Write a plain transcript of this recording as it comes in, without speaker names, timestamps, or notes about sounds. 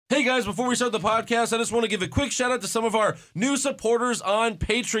Hey guys, before we start the podcast, I just want to give a quick shout out to some of our new supporters on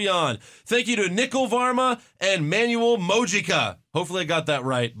Patreon. Thank you to Nickel Varma and Manuel Mojica. Hopefully I got that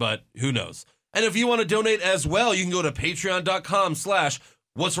right, but who knows. And if you want to donate as well, you can go to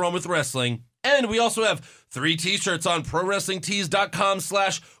patreon.com/What's Wrong With Wrestling. And we also have 3 t-shirts on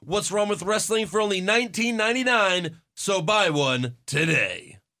prowrestlingtees.com/What's Wrong With Wrestling for only $19.99. So buy one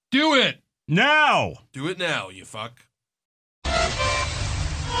today. Do it now. Do it now, you fuck.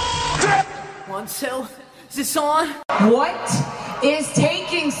 1, 2, is this on? What is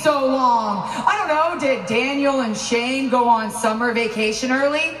taking so long? I don't know, did Daniel and Shane go on summer vacation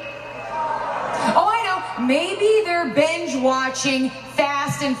early? Oh, I know, maybe they're binge watching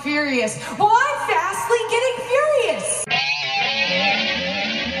Fast and Furious. Well, I'm fastly getting furious.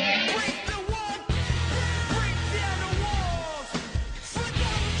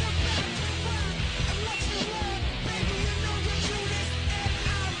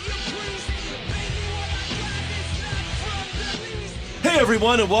 Hey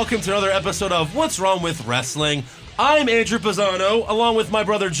everyone, and welcome to another episode of What's Wrong With Wrestling. I'm Andrew Pisano, along with my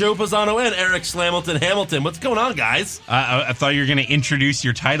brother Joe Pisano and Eric Slamilton Hamilton. What's going on, guys? I thought you were going to introduce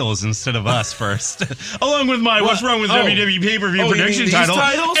your titles instead of us first. Along with my What's Wrong With WWE pay-per-view prediction title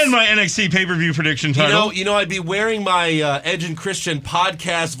and my NXT pay-per-view prediction title. You know, I'd be wearing my Edge and Christian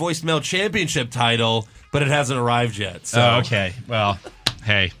podcast voicemail championship title, but it hasn't arrived yet. So. Oh, okay. Well,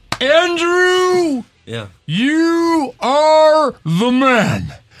 hey. Andrew! Yeah. You are the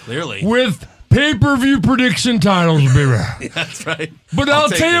man. Clearly. With pay-per-view prediction titles, baby. Yeah, that's right. But I'll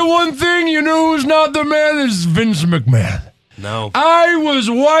tell you one thing, you know who's not the man is Vince McMahon. No. I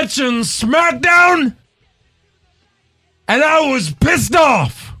was watching SmackDown, and I was pissed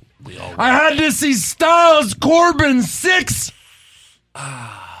off. I had to see Styles Corbin 6.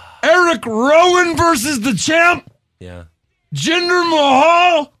 Eric Rowan versus the champ. Yeah. Jinder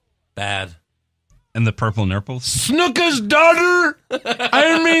Mahal. Bad. And the purple nurples? Snooka's daughter?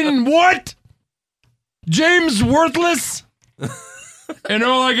 I mean, what? James Worthless? And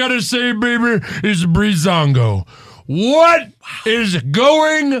all I gotta say, baby, is Breezango. What is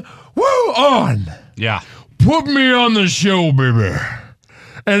going on? Yeah. Put me on the show, baby.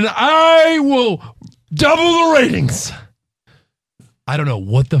 And I will double the ratings. I don't know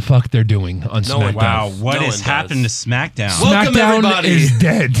what the fuck they're doing on SmackDown. Wow, what has happened to SmackDown? Welcome, SmackDown everybody. is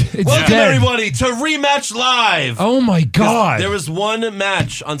dead. It's Welcome, dead. everybody, to Rematch Live. Oh, my God. There was one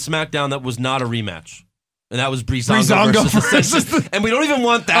match on SmackDown that was not a rematch. And that was Breezango versus Ascension. And we don't even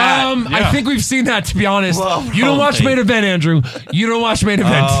want that. I think we've seen that, to be honest. Well, you don't watch Main Event, Andrew. You don't watch Main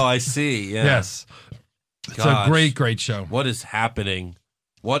Event. Oh, I see. Yeah. Yes. It's a great, great show. What is happening?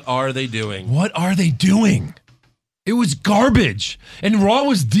 What are they doing? What are they doing? It was garbage. And Raw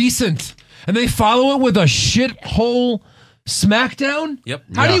was decent. And they follow it with a shithole SmackDown? Yep.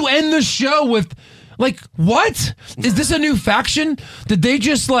 How do you end the show with... Like, what? Is this a new faction? Did they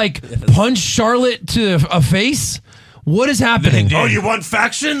just, punch Charlotte to a face? What is happening? Oh, you want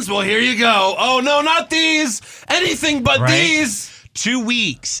factions? Well, here you go. Oh, no, not these. Anything but these. 2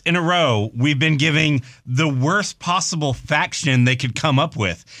 weeks in a row, we've been giving the worst possible faction they could come up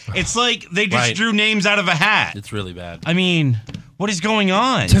with. It's like they just drew names out of a hat. It's really bad. I mean, what is going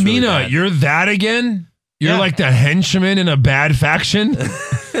on? Tamina, you're that again? You're like the henchman in a bad faction?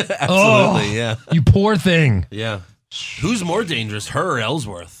 Absolutely, yeah. You poor thing. Yeah. Who's more dangerous, her or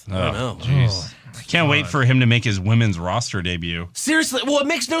Ellsworth? I don't know. Jeez. Can't wait for him to make his women's roster debut. Seriously, well, it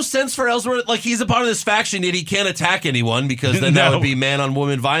makes no sense for Ellsworth. Like, he's a part of this faction, yet he can't attack anyone because then that would be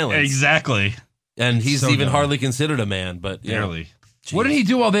man-on-woman violence. Exactly. And he's even hardly considered a man, but yeah. Barely. Jeez. What did he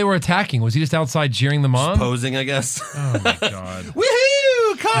do while they were attacking? Was he just outside cheering them on? Just posing, I guess. Oh, my God.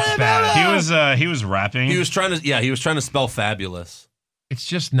 Woohoo! Carnival! He was rapping. He was trying to spell fabulous. It's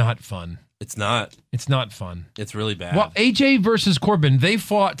just not fun. It's not. It's not fun. It's really bad. Well, AJ versus Corbin, they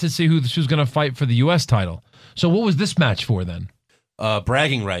fought to see who was going to fight for the U.S. title. So what was this match for then?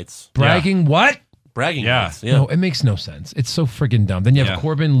 Bragging rights. Bragging what? Bragging rights. Yeah. No, it makes no sense. It's so friggin' dumb. Then you have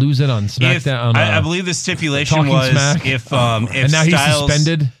Corbin lose it on SmackDown. I believe the stipulation was Smack. if and now Styles, he's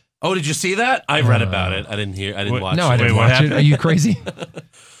suspended. Oh, did you see that? I read about it. I didn't watch it. No, I didn't watch it. Are you crazy?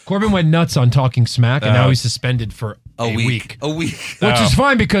 Corbin went nuts on Talking Smack, and now he's suspended for a week. A week. Which is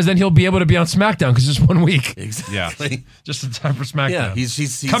fine, because then he'll be able to be on SmackDown, because it's 1 week. Exactly. Yeah. Just in time for SmackDown. Yeah, he's coming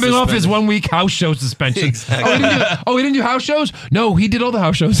suspended. off his 1 week house show suspension. Exactly. He didn't do house shows? No, he did all the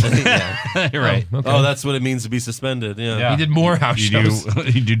house shows. You're right. Oh, okay. Oh, that's what it means to be suspended. Yeah. He did more house shows.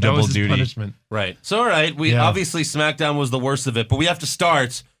 You do double that was his duty. punishment. Right. So, all right. Obviously, SmackDown was the worst of it, but we have to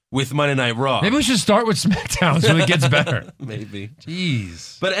start with Monday Night Raw. Maybe we should start with SmackDown so it gets better. Maybe.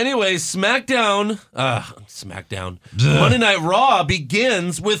 Jeez. But anyway, SmackDown, Monday Night Raw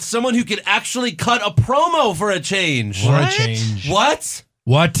begins with someone who can actually cut a promo for a change. For a change.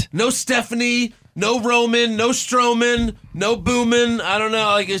 What? No Stephanie, no Roman, no Strowman, no Boomin. I don't know.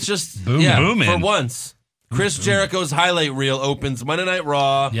 Like, it's just Boomin. For once. Chris Jericho's highlight reel opens Monday Night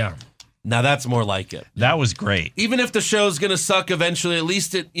Raw. Yeah. Now that's more like it. That was great. Even if the show's going to suck eventually, at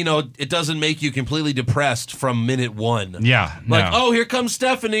least it doesn't make you completely depressed from minute one. Yeah. Like, oh, here comes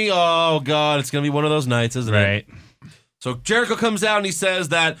Stephanie. Oh, God, it's going to be one of those nights, isn't it? Right. So Jericho comes out and he says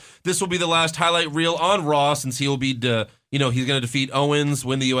that this will be the last highlight reel on Raw since he will be, he's going to defeat Owens,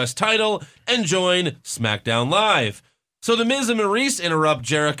 win the U.S. title, and join SmackDown Live. So the Miz and Maurice interrupt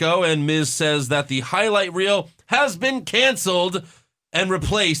Jericho, and Miz says that the highlight reel has been canceled and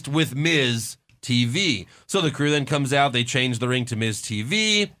replaced with Miz TV. So the crew then comes out. They change the ring to Miz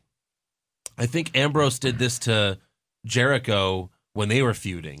TV. I think Ambrose did this to Jericho when they were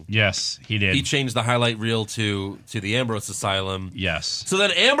feuding. Yes, he did. He changed the highlight reel to the Ambrose Asylum. Yes. So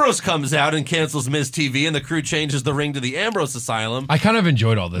then Ambrose comes out and cancels Miz TV, and the crew changes the ring to the Ambrose Asylum. I kind of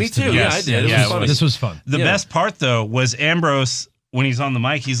enjoyed all this. Me too. Yes. Yeah, I did. Yeah, It was funny. This was fun. The best part, though, was Ambrose, when he's on the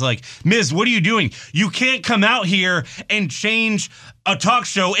mic, he's like, Miz, what are you doing? You can't come out here and change a talk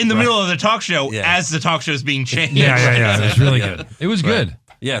show in the middle of the talk show as the talk show is being changed. Yeah. It was really good. It was good.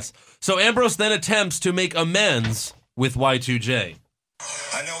 Yes. So Ambrose then attempts to make amends with Y2J.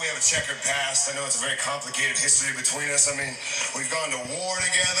 I know we have a checkered past. I know it's a very complicated history between us. I mean, we've gone to war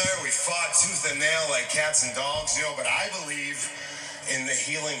together. We fought tooth and nail like cats and dogs, but I believe in the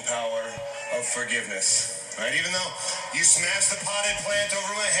healing power of forgiveness. Right? Even though you smashed the potted plant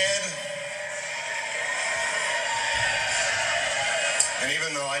over my head, and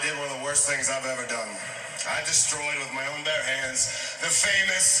even though I did one of the worst things I've ever done, I destroyed with my own bare hands the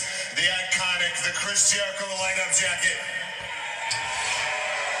famous, the iconic, the Chris Jericho light-up jacket.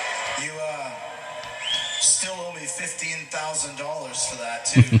 You still owe me $15,000 for that,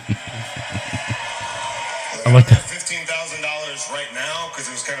 too. I like that. $15,000 right now because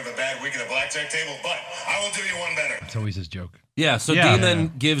it was kind of a bad week at the blackjack table, but I will do you one better. It's always his joke. Yeah, so Dean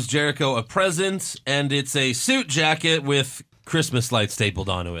then gives Jericho a present, and it's a suit jacket with Christmas lights stapled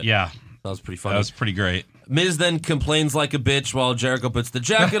onto it. Yeah. That was pretty funny. That was pretty great. Miz then complains like a bitch while Jericho puts the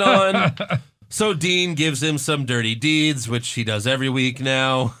jacket on. So Dean gives him some dirty deeds, which he does every week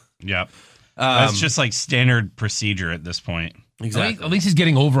now. Yep. That's just like standard procedure at this point. Exactly. At least he's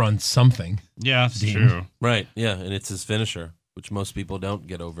getting over on something. Yeah, it's true. Right, yeah, and it's his finisher, which most people don't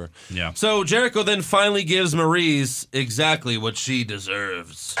get over. Yeah. So Jericho then finally gives Maurice exactly what she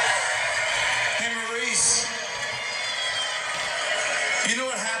deserves. Hey, Maurice. You know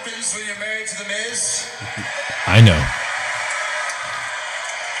what happens when you're married to The Miz? I know.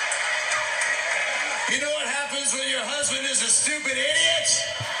 You know what happens when your husband is a stupid idiot?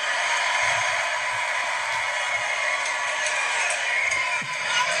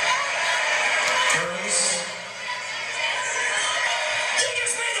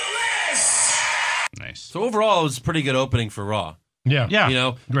 Nice. So overall, it was a pretty good opening for Raw. Yeah.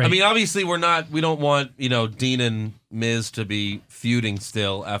 Yeah. Great. I mean, obviously we don't want, Dean and Miz to be feuding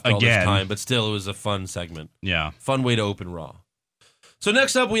still after all this Again. time, but still it was a fun segment. Yeah. Fun way to open Raw. So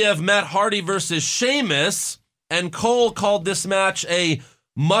next up we have Matt Hardy versus Sheamus, and Cole called this match a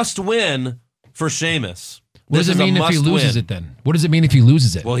must-win for Sheamus. What does This it is a mean if he loses must-win. it then? What does it mean if he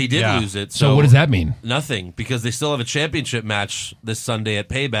loses it? Well, he did Yeah. lose it. so what does that mean? Nothing, because they still have a championship match this Sunday at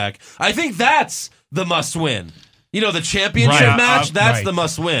Payback. I think that's the must-win. The championship Right, match, that's right. the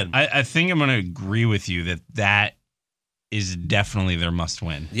must-win. I think I'm going to agree with you that is definitely their must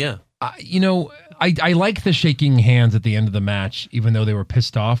win. Yeah. I like the shaking hands at the end of the match, even though they were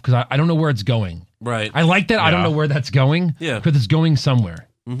pissed off, because I don't know where it's going. Right. I like that. I don't Yeah. know where that's going. Yeah. Because it's going somewhere.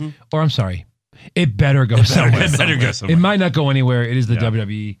 Mm-hmm. Or I'm sorry. It better go somewhere. It better go somewhere. It might not go anywhere. It is the Yeah.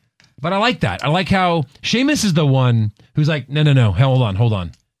 WWE. But I like that. I like how Sheamus is the one who's like, no. Hold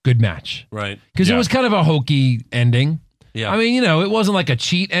on. Good match. Right. Because it Yeah. was kind of a hokey ending. Yeah. I mean, it wasn't like a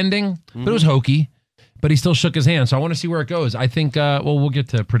cheat ending, but it was hokey. But he still shook his hand. So I want to see where it goes. I think, we'll get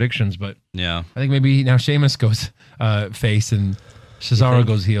to predictions, but Yeah. I think maybe now Sheamus goes face and Cesaro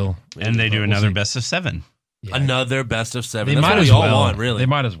goes heel. And they do We'll another see. best of 7. Yeah. Another best of 7. They That's might what as we all well. want, really. They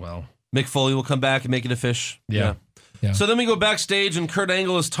might as well. Mick Foley will come back and make it a fish. Yeah. So then we go backstage, and Kurt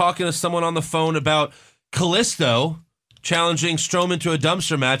Angle is talking to someone on the phone about Kalisto challenging Strowman to a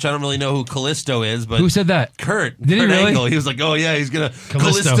dumpster match. I don't really know who Kalisto is, but Who said that? Kurt. Did he Kurt really? Angle. He was like, oh, yeah, he's going to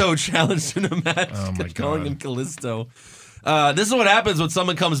Kalisto. Kalisto challenge in a match. Oh, my Calling God. him Kalisto. This is what happens when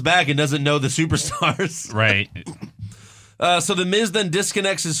someone comes back and doesn't know the superstars. Right. So the Miz then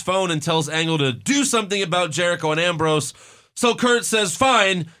disconnects his phone and tells Angle to do something about Jericho and Ambrose. So Kurt says,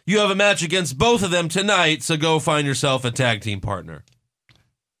 fine, you have a match against both of them tonight, so go find yourself a tag team partner.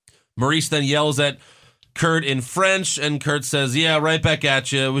 Maurice then yells at Kurt in French, and Kurt says, yeah, right back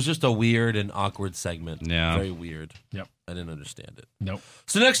at you. It was just a weird and awkward segment. Yeah. Very weird. Yep. I didn't understand it. Nope.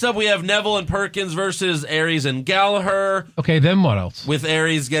 So next up, we have Neville and Perkins versus Aries and Gallagher, Okay, then what else? with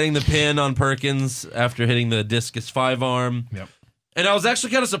Aries getting the pin on Perkins after hitting the discus 5-arm. Yep. And I was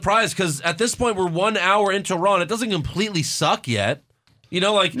actually kind of surprised because at this point, we're 1 hour into Raw, and it doesn't completely suck yet. You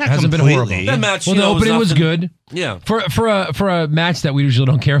know, like, Not Hasn't been completely. horrible. that match, Well, you the know, opening was nothing- good. Yeah. For a match that we usually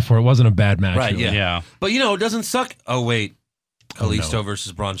don't care for, it wasn't a bad match. Right, really. yeah. Yeah. But, you know, it doesn't suck. Oh, wait. Kalisto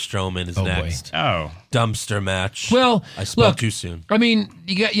versus Braun Strowman is Oh, boy. next. Oh. Dumpster match. Well, I spoke look, too soon. I mean,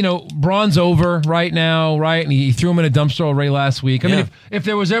 you got, Braun's over right now, right? And he threw him in a dumpster already last week. I mean, if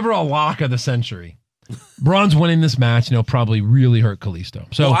there was ever a lock of the century, Braun's winning this match, and he'll probably really hurt Kalisto.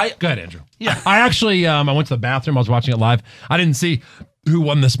 So, go ahead, Andrew. Yeah. I actually, I went to the bathroom. I was watching it live. I didn't see who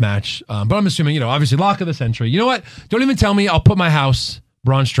won this match, but I'm assuming, obviously, lock of the century. You know what? Don't even tell me. I'll put my house.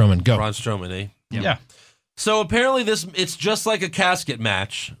 Braun Strowman, go. Braun Strowman, eh? Yeah. So apparently it's just like a casket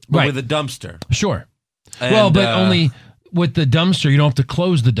match, but Right. with a dumpster. Sure. And, Well, but only with the dumpster, you don't have to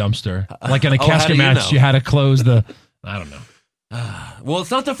close the dumpster. Like in a how casket do you match, know? you had to close the. I don't know. Well,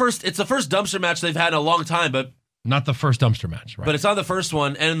 it's not the first. It's the first dumpster match they've had in a long time, but Not the first dumpster match, right? but it's not the first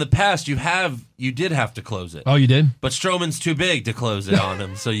one. And in the past, you did have to close it, Oh, you did? but Strowman's too big to close it on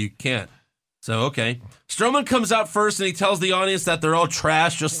him, so you can't. So okay, Strowman comes out first, and he tells the audience that they're all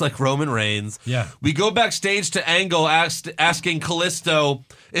trash, just like Roman Reigns. Yeah. We go backstage to Angle asking Kalisto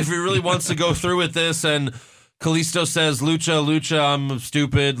if he really wants to go through with this, and Kalisto says, Lucha, I'm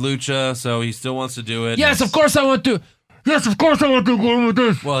stupid, Lucha, so he still wants to do it. Yes, of course I want to. Yes, of course I want to go with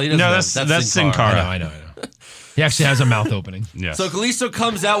this. Well, he doesn't. No, know. that's Sin Cara. I know. He actually has a mouth opening. Yes. So Kalisto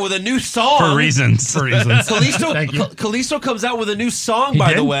comes out with a new song. For reasons. For reasons. Thank you. Kalisto comes out with a new song, He by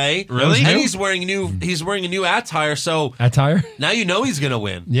did? the way. Really? And new? he's wearing a new attire, so Attire? now you know he's gonna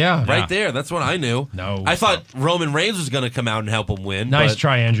win. Yeah. Right there. That's what I knew. No. I thought Roman Reigns was gonna come out and help him win. Nice but,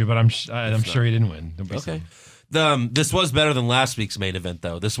 try, Andrew, but I'm sure he didn't win. Don't be Okay. silly. This was better than last week's main event,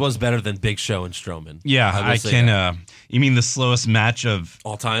 though. This was better than Big Show and Strowman. Yeah, will I say can. that. You mean the slowest match of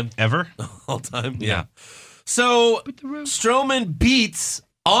All time? ever? All time? Yeah. So Strowman beats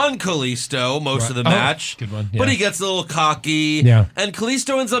on Kalisto most of the Right. Oh, match. good one, But yeah. he gets a little cocky. Yeah. And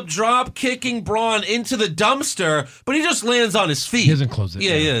Kalisto ends up drop kicking Braun into the dumpster, but he just lands on his feet. He doesn't close it.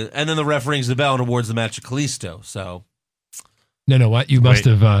 Yeah. And then the ref rings the bell and awards the match to Kalisto. So No, what? You must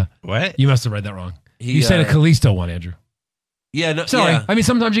Wait. have What? you must have read that wrong. he You said a Kalisto one, Andrew. Yeah, no, Sorry. yeah. I mean,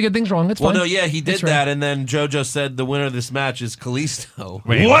 sometimes you get things wrong. It's Well, fine. no, yeah, he did That's right. that, and then JoJo said the winner of this match is Kalisto.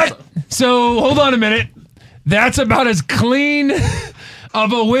 Wait, What? So hold on a minute. That's about as clean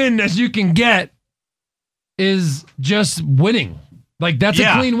of a win as you can get. Is just winning. Like that's a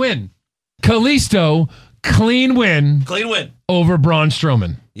Yeah. clean win. Kalisto, clean win Clean win. over Braun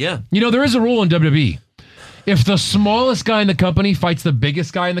Strowman. Yeah. There is a rule in WWE. If the smallest guy in the company fights the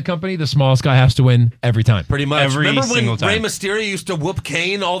biggest guy in the company, the smallest guy has to win every time. Pretty much. Every Remember when single Rey time. Mysterio used to whoop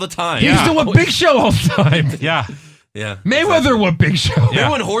Kane all the time? He used to whip Big Show all the time. Yeah. Yeah. Mayweather whooped Big Show.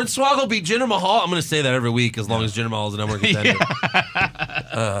 Remember when Hornswoggle beat Jinder Mahal? I'm going to say that every week as long as Jinder Mahal is the number one contender.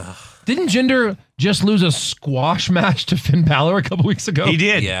 Didn't Jinder just lose a squash match to Finn Balor a couple weeks ago? He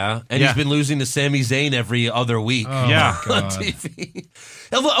did. Yeah. And Yeah. he's been losing to Sami Zayn every other week Yeah. on TV.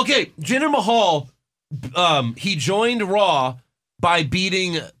 And look, okay, Jinder Mahal, he joined Raw by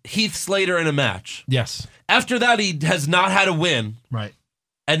beating Heath Slater in a match. Yes. After that, he has not had a win. Right.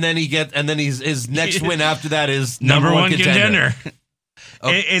 And then his next win after that is Number one contender.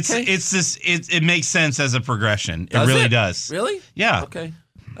 Okay. It makes sense as a progression. Does it really it? does. Really? Yeah. Okay.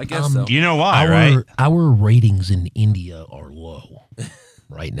 I guess so. You know why, right? Our ratings in India are low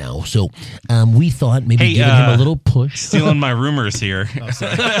right now, so we thought maybe Hey, giving him a little push. Stealing my rumors here.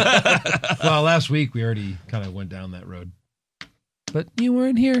 Well, last week we already kind of went down that road. But you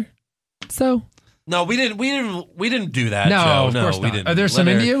weren't here. So No, we didn't do that. no, Joe. of No, course we not. didn't. Are there some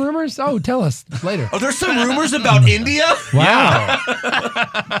Let her- India rumors? Oh, tell us later. Oh, there's some rumors about India? Wow.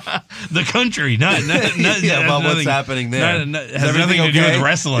 The country, not Yeah, about what's nothing- happeing there. has Is nothing everything to do okay? with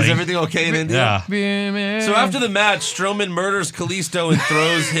wrestling. Is everything okay in India? Yeah. So after the match, Strowman murders Kalisto and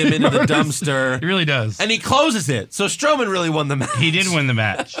throws him into the dumpster. He really does. And he closes it. So Strowman really won the match. He did win the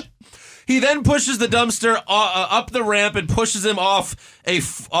match. He then pushes the dumpster up the ramp and pushes him off the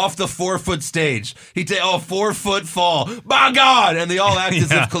 4-foot stage. He takes a 4-foot fall. My God! And they all act as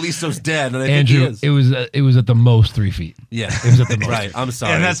if Kalisto's dead. And I think he Andrew, is. it was at the most 3 feet. Yeah, It was at the most. right. I'm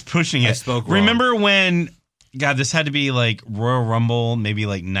sorry. And that's pushing I it. spoke wrong. Remember when God, this had to be like Royal Rumble, maybe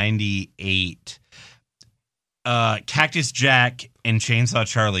like 98. Cactus Jack and Chainsaw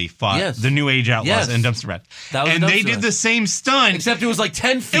Charlie fought the New Age Outlaws in Dumpster Match. And they did the same stunt. Except it was like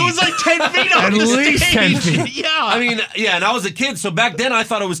 10 feet. It was like 10 feet on At least 10 feet. Yeah. I mean, and I was a kid, so back then I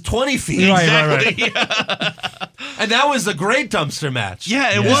thought it was 20 feet. Exactly. Right. Yeah. And that was a great dumpster match.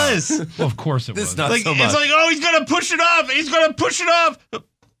 Yeah, it was. Well, of course it was. Not Like, so much. it's like, oh, he's going to push it off. He's going to push it off.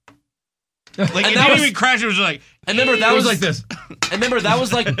 Like, it that didn't was- even crash. It was like, And remember, that It was was like this. And remember, that was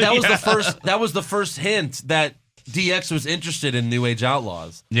the first hint that DX was interested in New Age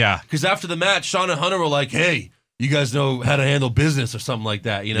Outlaws. yeah. Because after the match, Shawn and Hunter were like, "Hey, you guys know how to handle business or something like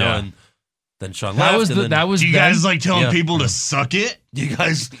that," you know. Yeah. And then Shawn That left. was and the, then, that was Do you them. guys like telling Yeah. people to suck it? Do you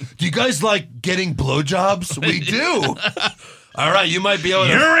guys like getting blowjobs? We do. All right, you might be able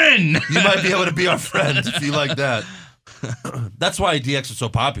to. You're in. You might be able to be our friend if you like that. That's why DX is so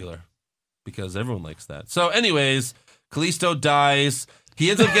popular, because everyone likes that. So, anyways, Kalisto dies. He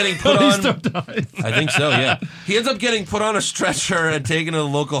ends up getting put on. dies. I think so, yeah. He ends up getting put on a stretcher and taken to the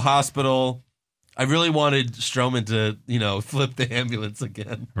local hospital. I really wanted Strowman to, flip the ambulance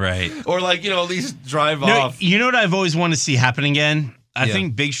again. Right. Or, at least drive No, off. you know what I've always wanted to see happen again? I Yeah.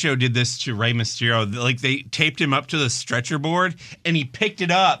 think Big Show did this to Rey Mysterio. Like, they taped him up to the stretcher board, and he picked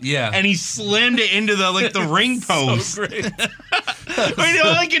it up. Yeah. And he slammed it into the ring post. So great.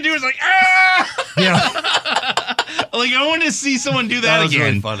 All I could do was ah! Yeah. Like, I wanted to see someone do that, That was again.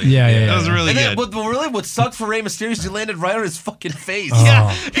 really funny. Yeah. That was really And then, good. but really, what sucked for Rey Mysterio is he landed right on his fucking face.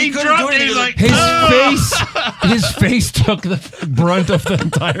 Yeah. He He couldn't dropped do it. anything. He's like, His face took the brunt of the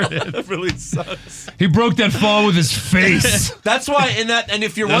entire hit. That really sucks. He broke that fall with his face. That's why, and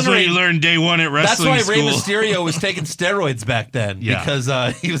if you're that's what wondering, you learned day one at that's wrestling why school. Rey Mysterio was taking steroids back then. Yeah. Because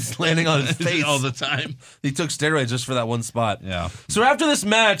he was landing on his face all the time. He took steroids just for that one spot. Yeah. So after this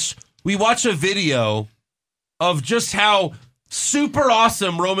match, we watch a video of just how super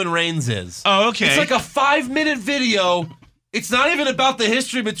awesome Roman Reigns is. Oh, okay. It's like a 5-minute video. It's not even about the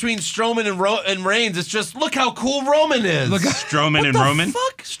history between Strowman and Reigns. It's just, look how cool Roman is. Look, Strowman and the Roman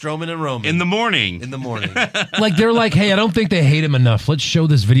fuck? Strowman and Roman. in the morning. In the morning. Like, they're like, hey, I don't think they hate him enough. Let's show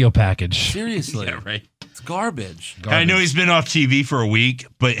this video package. Seriously. Yeah, right. It's garbage. I know he's been off TV for a week,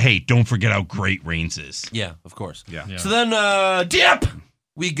 but hey, don't forget how great Reigns is. Yeah, of course. Yeah. So then, dip!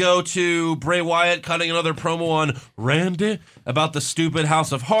 We go to Bray Wyatt cutting another promo on Randy about the stupid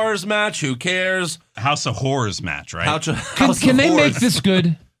House of Horrors match. Who cares? House of Horrors match, right? Can they make this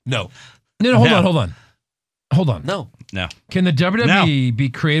good? No. No, hold on. No. No. Can the WWE be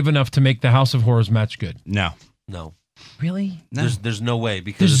creative enough to make the House of Horrors match good? No. No. Really? No. There's no way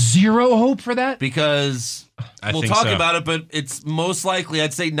because There's zero hope for that? because I we'll think talk so. about it, but it's most likely,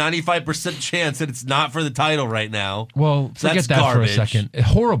 I'd say 95% chance that it's not for the title right now. Well, forget That's that garbage. for a second.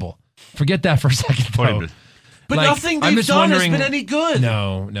 Horrible. Forget that for a second, though. But Like, nothing I'm they've just done has wondering- been any good.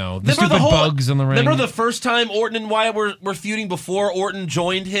 No. The Remember stupid the whole, bugs in the ring. Remember the first time Orton and Wyatt were feuding before Orton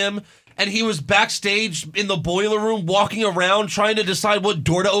joined him? And he was backstage in the boiler room walking around trying to decide what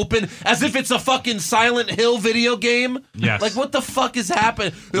door to open as if it's a fucking Silent Hill video game. Yes. Like, what the fuck is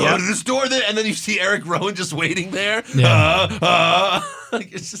happening? Yep. This door there. And then you see Eric Rowan just waiting there. Yeah.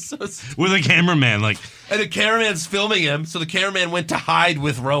 Like, it's just so stupid. With a cameraman, like, And the cameraman's filming him, so the cameraman went to hide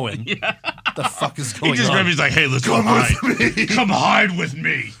with Rowan. Yeah. What the fuck is going he just on? grabbed me, he's like, hey, let's go hide. Come hide with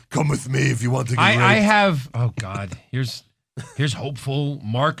me. Come with me if you want to get I have. Oh God. Here's hopeful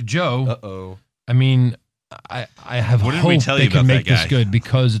Mark Joe. Uh-oh. I mean, I have What did hope we tell they you can about make that this guy? good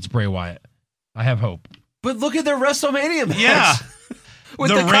because it's Bray Wyatt. I have hope. But look at their WrestleMania match. Yeah. With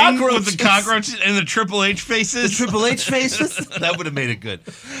the the ring cockroaches. with the cockroaches and the Triple H faces. The Triple H faces? That would have made it good.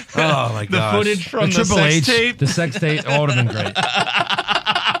 Oh, my the gosh. footage from the Triple sex H, tape. the sex tape, all would have been great.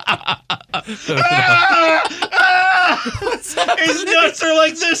 His nuts are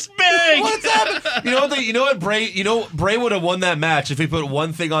like this big. What's happening? You know what Bray would have won that match if he put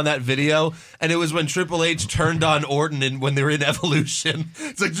one thing on that video, and it was when Triple H turned on Orton and when they were in Evolution.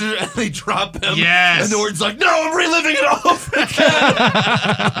 It's like, and they drop him. Yes. And Orton's like, no, I'm reliving it all over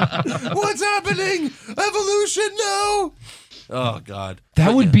again. What's happening? Evolution, no. Oh, God.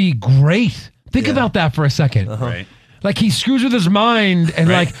 That would be great. Think Yeah. about that for a second. Right. Like, he screws with his mind and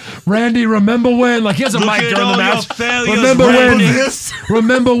Right. like, Randy, remember when? Like, he has a Look mic at during all the your match. failures, Remember Randy. when?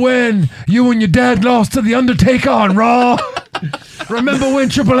 Remember when you and your dad lost to the Undertaker on Raw? Remember when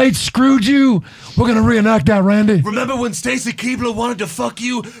Triple H screwed you? We're gonna reenact that, Randy. Remember when Stacy Keibler wanted to fuck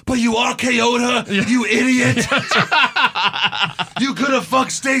you, but you RKO'd her? You idiot. You could have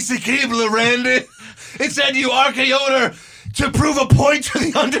fucked Stacy Keibler, Randy. Instead, you RKO'd her to prove a point to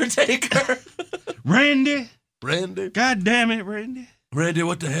the Undertaker. Randy. Randy. God damn it, Randy. Randy,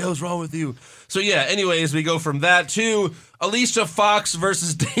 what the hell's wrong with you? So yeah, anyways, we go from that to Alicia Fox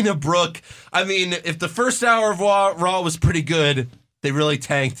versus Dana Brooke. I mean, if the first hour of Raw was pretty good, they really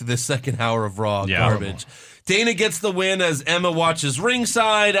tanked the second hour of Raw. Garbage. Dana gets the win as Emma watches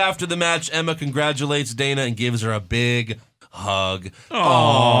ringside. After the match, Emma congratulates Dana and gives her a big hug.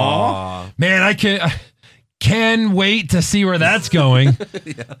 Aww. Man, I can wait to see where that's going.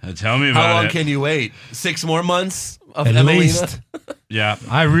 Tell me about it. How long can you wait? 6 more months of At Emelina? least. Yeah.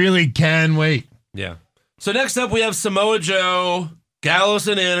 I really can wait. Yeah. So next up, we have Samoa Joe, Gallows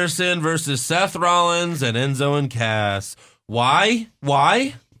and Anderson versus Seth Rollins and Enzo and Cass. Why?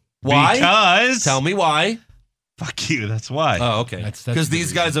 Because. Tell me why. Fuck you. That's why. Oh, okay. Because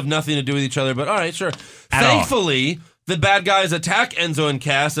these guys have nothing to do with each other, but all right, sure. At all. Thankfully, the bad guys attack Enzo and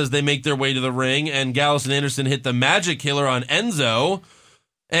Cass as they make their way to the ring, and Gallows and Anderson hit the Magic Killer on Enzo.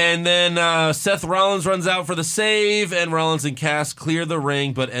 And then Seth Rollins runs out for the save, and Rollins and Cass clear the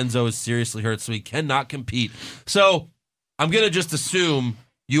ring, but Enzo is seriously hurt, so he cannot compete. So I'm going to just assume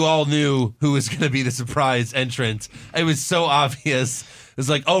you all knew who was going to be the surprise entrant. It was so obvious. It's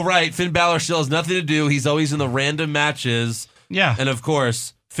like, oh, right, Finn Balor still has nothing to do. He's always in the random matches. Yeah. And, of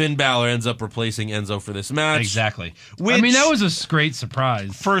course, Finn Balor ends up replacing Enzo for this match. Exactly. I mean, that was a great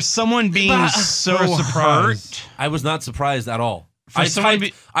surprise. For someone being so hurt. I was not surprised at all.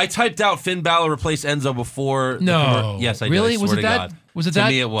 I typed out Finn Balor replace Enzo before. Yes, I did. Really? I was swear it to that? God. Was it to that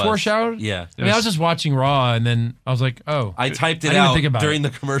me, it was foreshadowed? Yeah. I mean, I was just watching Raw, and then I was like, oh. I typed it I didn't out think about during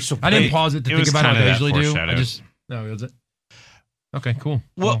it. the commercial break. I didn't pause it to think about it. I usually do. Was it? Okay, cool.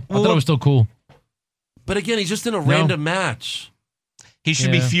 Well, I thought it was still cool. But again, he's just in a random match. He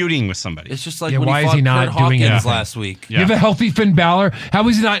should be feuding with somebody. It's just like when why he is fought he not Kurt doing Hawkins anything? last week. You have a healthy Finn Balor. How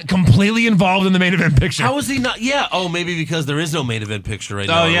is he not completely involved in the main event picture? How is he not? Yeah. Oh, maybe because there is no main event picture right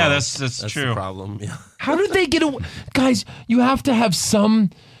now. Oh, yeah, that's true. The problem. Yeah. How did they get away? Guys, you have to have some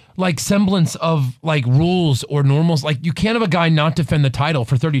like semblance of like rules or normals. Like you can't have a guy not defend the title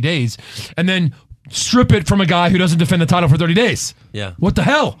for 30 days and then strip it from a guy who doesn't defend the title for 30 days. Yeah. What the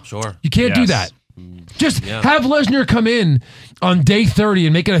hell? Sure. You can't do that. Just have Lesnar come in on day 30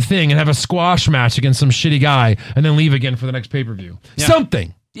 and make it a thing and have a squash match against some shitty guy and then leave again for the next pay-per-view. Yeah.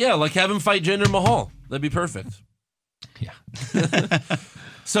 Something. Yeah, like have him fight Jinder Mahal. That'd be perfect. Yeah.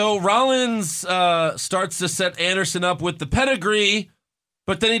 So Rollins starts to set Anderson up with the pedigree,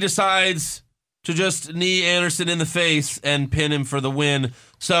 but then he decides to just knee Anderson in the face and pin him for the win.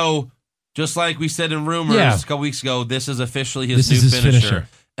 So just like we said in rumors a couple weeks ago, this is officially his new finisher.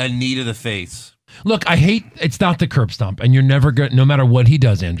 A knee to the face. Look, I hate it's not the curb stomp, and you're never going. No matter what he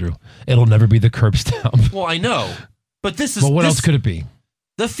does, Andrew, it'll never be the curb stomp. Well, I know, but this is. Well, what else could it be?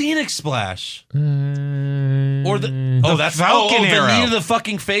 The Phoenix Splash, or the Falcon Arrow. The knee to the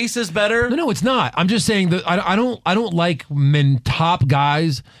fucking face is better. No, it's not. I'm just saying that I don't like when top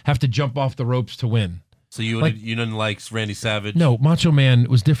guys have to jump off the ropes to win. So you didn't like Randy Savage? No, Macho Man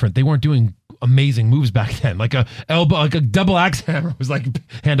was different. They weren't doing amazing moves back then. Like a elbow, like a double axe hammer was like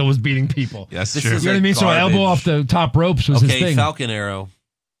handle was beating people. Yes, this true. is You know what I mean? So an elbow off the top ropes was his thing. Falcon Arrow.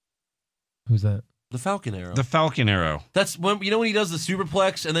 Who's that? The Falcon Arrow. The Falcon Arrow. That's when when he does the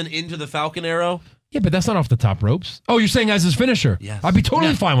superplex and then into the Falcon Arrow. Yeah, but that's not off the top ropes. Oh, you're saying as his finisher? Yes. I'd be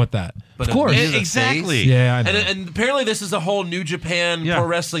totally fine with that. But of course. Exactly. Yeah, I know. And apparently this is a whole New Japan pro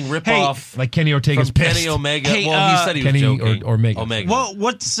wrestling ripoff. Like Kenny Ortega's from pissed. Kenny Omega. Hey, well, he said he was Kenny joking. or Omega. Well,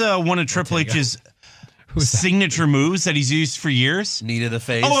 what's one of Triple H's signature moves that he's used for years? Knee to the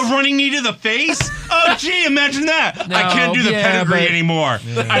face. Oh, a running knee to the face? Oh, gee, imagine that. No, I can't do the pedigree anymore.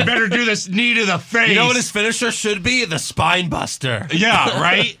 I better do this knee to the face. You know what his finisher should be? The spine buster. Yeah,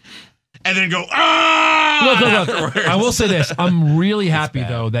 right? And then go, ah! Look. I will say this. I'm really happy,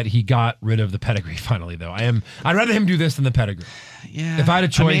 though, that he got rid of the pedigree finally, though. I'd rather him do this than the pedigree. Yeah. If I had a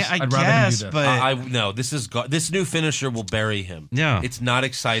choice, I I'd rather him do this. But no, this new finisher will bury him. Yeah. It's not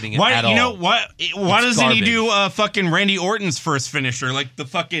exciting why, at all. You know what? Why doesn't garbage. he do fucking Randy Orton's first finisher? Like the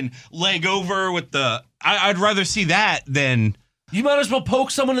fucking leg over with the... I'd rather see that than... You might as well poke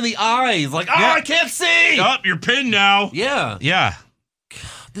someone in the eyes. Like, I can't see! Oh, you're pinned now. Yeah. Yeah.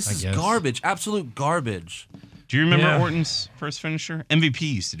 This is garbage. Absolute garbage. Do you remember Orton's first finisher? MVP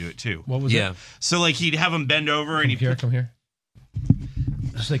used to do it too. What was it? So like he'd have him bend over and come here.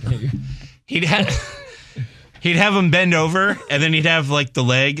 Just like he'd have him bend over and then he'd have like the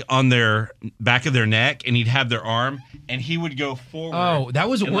leg on their back of their neck and he'd have their arm and he would go forward. Oh, that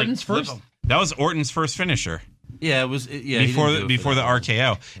was Orton's first? That was Orton's first finisher. Yeah, it was. Before the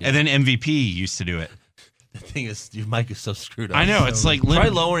RKO, and then MVP used to do it. The thing is, your mic is so screwed up. I know, it's like... Try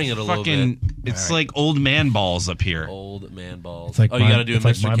lowering it a little bit. It's like old man balls up here. Old man balls. It's like you got to do a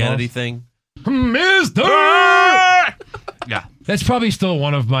Mr. Kennedy thing? Mr. Yeah. That's probably still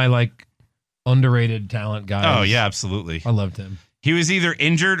one of my like underrated talent guys. Oh yeah, absolutely. I loved him. He was either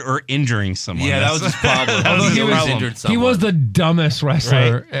injured or injuring someone. Yeah, that was his problem. That was his he was problem. injured someone. He was the dumbest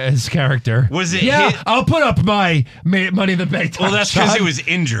wrestler as character. Was it? Yeah, I'll put up my Money in the Bank. Well, that's because he was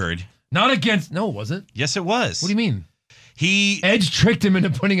injured. Not against. No, was it? Yes, it was. What do you mean? Edge tricked him into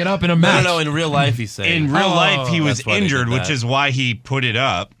putting it up in a match. No, in real life, he's saying. In real life, he was injured, which which is why he put it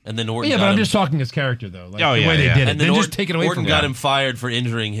up. And then Orton. Yeah, but I'm just talking his character though. Like, the way they did it. And then Orton, just take it away Orton from got him. him fired for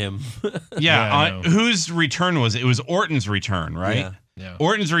injuring him. Whose return was it? It was Orton's return, right? Yeah.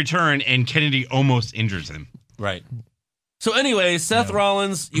 Orton's return, and Kennedy almost injures him. Right. So anyway, Seth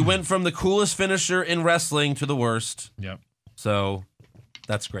Rollins, you went from the coolest finisher in wrestling to the worst. Yep. So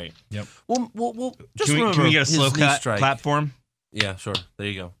that's great. Yep. We'll just can we get a slow cut strike platform? Yeah, sure. There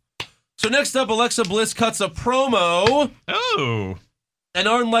you go. So next up, Alexa Bliss cuts a promo. Oh. And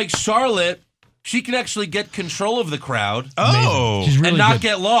unlike Charlotte, she can actually get control of the crowd. Oh. She's really and not good.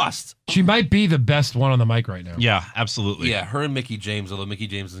 get lost. She might be the best one on the mic right now. Yeah, absolutely. Yeah, her and Mickie James, although Mickie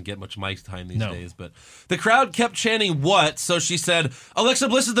James doesn't get much mic time these days. But the crowd kept chanting, what? So she said, Alexa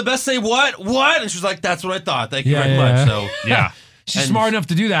Bliss is the best, say what? What? And she's like, that's what I thought. Thank you very much. So yeah. She's smart enough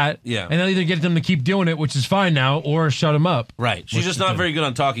to do that. Yeah. And they'll either get them to keep doing it, which is fine now, or shut them up. Right. She's just not very good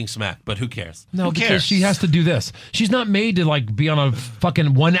on talking smack, but who cares? No, Who because cares? she has to do this. She's not made to like be on a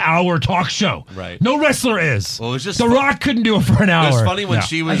fucking 1 hour talk show. Right. No wrestler is. Well, it was just The Rock couldn't do it for an hour. It was funny when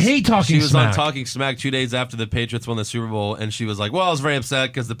she was. I hate talking She was smack. on Talking Smack 2 days after the Patriots won the Super Bowl, and she was like, "Well, I was very upset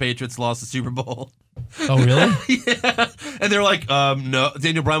because the Patriots lost the Super Bowl." Oh, really? Yeah. And they're like, "No."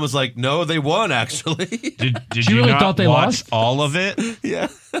 Daniel Bryan was like, "No, they won actually." Did She you really not thought they watch lost? all of it? Yeah.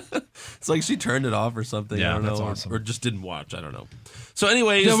 It's like she turned it off or something. Yeah, I don't that's know, awesome. or just didn't watch. I don't know. So,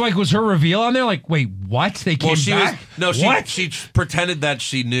 anyways, So, like, was her reveal on there? Like, wait, what? They came she back? was no, What? she pretended that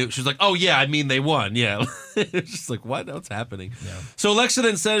she knew. She was like, "Oh yeah, I mean they won." Yeah, it's just like what? What's happening? Yeah. So Alexa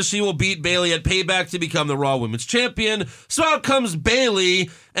then says she will beat Bayley at Payback to become the Raw Women's Champion. So out comes Bayley,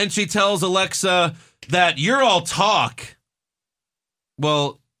 and she tells Alexa that you're all talk.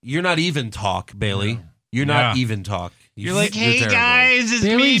 Well, you're not even talk, Bayley. You're not even talk. You're like, hey terrible. guys, it's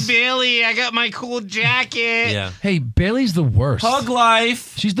Bayley's- me, Bailey. I got my cool jacket. Yeah. Hey, Bailey's the worst. Hug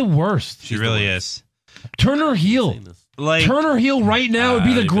life. She's the worst. She really is. Turn her heel. Like, Turn her heel right now would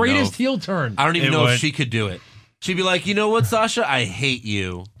be I the don't even greatest know. heel turn. I don't even It know would. if she could do it. She'd be like, you know what, Sasha? I hate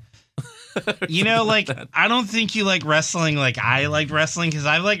you. you know, like, I don't think you like wrestling like I liked wrestling because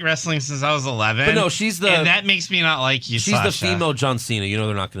I've liked wrestling since I was 11. But no, she's the and that makes me not like you. she's Sasha. the female John Cena. You know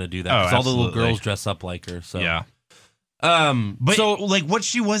they're not going to do that because all the little absolutely. girls dress up like her. So Yeah. but So, like, what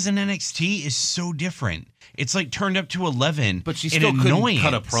she was in NXT is so different. It's like turned up to 11. but she in still couldn't annoyance.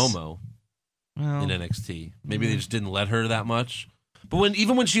 cut a promo Well, in NXT. Maybe they just didn't let her that much. But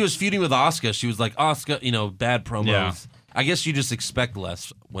even when she was feuding with Asuka, she was like, Asuka, bad promos. Yeah. I guess you just expect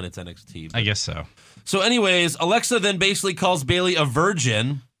less when it's NXT. I guess so. So, anyways, Alexa then basically calls Bayley a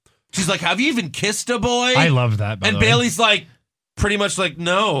virgin. She's like, "Have you even kissed a boy?" I love that. By And the way. Bayley's like, pretty much like,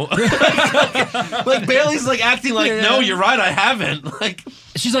 no. Like Bayley's like acting like, no, you're right, I haven't. Like,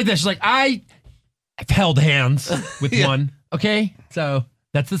 She's like that. She's like, I've held hands with one. Okay, so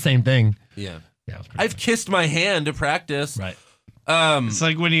that's the same thing. yeah, Yeah, it was pretty I've kissed my hand to practice. right. It's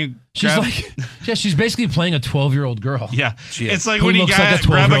like when you She's grab, like, yeah, she's basically playing a 12-year-old girl. yeah. She is. It's like Who when you looks like a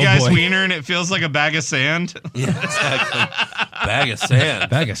grab a 12-year-old guy's boy. wiener and it feels like a bag of sand. Yeah, exactly. Bag of sand.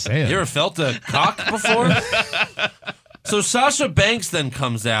 Bag of sand. You ever felt a cock before? So Sasha Banks then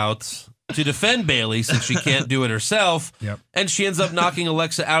comes out to defend Bayley since she can't do it herself. Yep. And she ends up knocking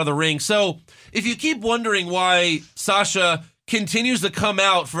Alexa out of the ring. So if you keep wondering why Sasha continues to come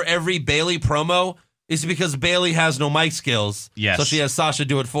out for every Bayley promo, it's because Bayley has no mic skills. Yes. So she has Sasha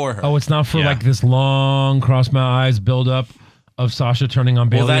do it for her. Oh, it's not for Yeah. like this long cross my eyes build up of Sasha turning on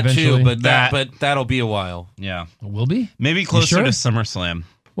Bayley well, that eventually. too, but that'll be a while. Yeah. Will be? Maybe closer sure? to SummerSlam.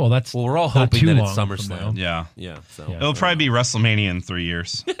 Well, that's Well, we're all not hoping too that it's long from now. SummerSlam. Yeah. Yeah. So Yeah. It'll probably be WrestleMania in 3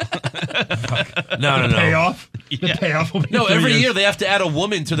 years. no. Payoff. The Yeah. payoff will be No, 3 every years. year they have to add a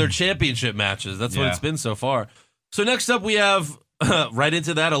woman to their championship matches. That's what Yeah. it's been so far. So next up we have right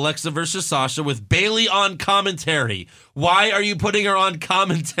into that Alexa versus Sasha with Bayley on commentary. Why are you putting her on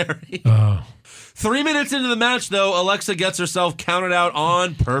commentary? Oh. 3 minutes into the match, though, Alexa gets herself counted out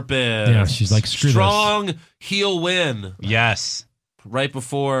on purpose. Yeah, she's like, screw this. Strong heel win Yes. right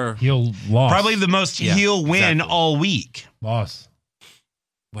before. Heel loss. Probably the most Yeah, heel win exactly. all week. loss.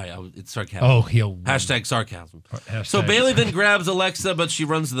 Wait, it's sarcasm. Oh, heel win. Hashtag sarcasm. Hashtag. So Bayley then grabs Alexa, but she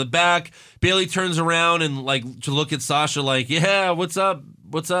runs to the back. Bayley turns around and like to look at Sasha like, yeah, what's up?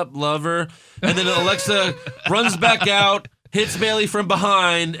 What's up, lover? And then Alexa runs back out, hits Bailey from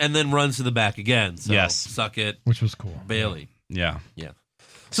behind, and then runs to the back again. So, yes. Suck it. Which was cool. Bailey. Yeah.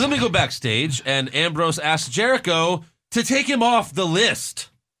 So then we go backstage, and Ambrose asks Jericho to take him off the list.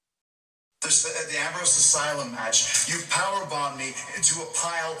 The Ambrose Asylum match, you powerbombed me into a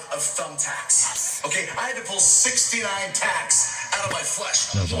pile of thumbtacks. Okay, I had to pull 69 tacks out of my flesh.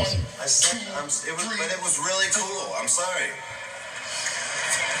 That was awesome. But it was really cool. I'm sorry.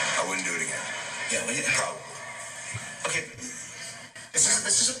 I wouldn't do it again. Yeah, well, probably. Okay,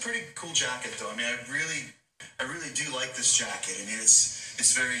 this is a pretty cool jacket, though. I mean, I really do like this jacket. I mean, it's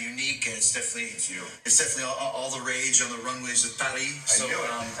very unique, and it's definitely all the rage on the runways of Paris. So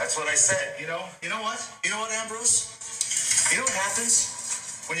that's what I said. You know what, Ambrose? You know what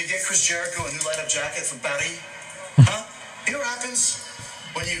happens when you get Chris Jericho a new light-up jacket from Paris? Huh? You know what happens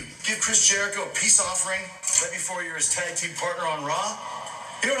when you give Chris Jericho a peace offering right before you're his tag team partner on Raw?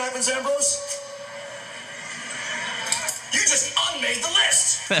 You know what happens, Ambrose? You just unmade the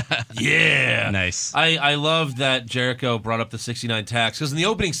list. Yeah. Nice. I love that Jericho brought up the 69 tags, because in the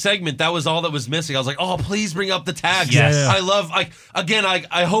opening segment, that was all that was missing. I was like, oh, please bring up the tags. Yes. Yeah.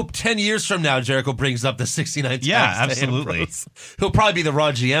 I hope 10 years from now, Jericho brings up the 69 tags. Yeah, absolutely. He'll probably be the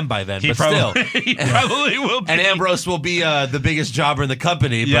Raw GM by then, He probably will be. And Ambrose will be the biggest jobber in the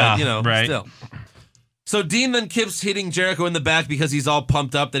company, but, still. So Dean then keeps hitting Jericho in the back because he's all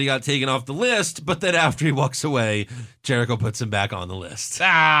pumped up that he got taken off the list, but then after he walks away, Jericho puts him back on the list. Son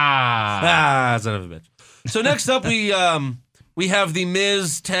of a bitch. So next up, we have the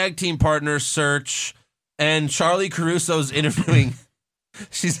Miz tag team partner search, and Charlie Caruso's interviewing.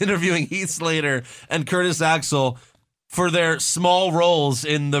 She's interviewing Heath Slater and Curtis Axel for their small roles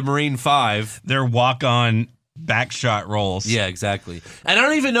in the Marine 5. Their walk-on backshot roles. Yeah, exactly. And I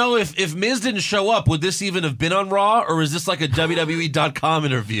don't even know if Miz didn't show up, would this even have been on Raw, or is this like a WWE.com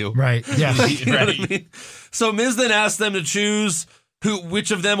interview? Right. Yeah. You know what I mean? So Miz then asked them to choose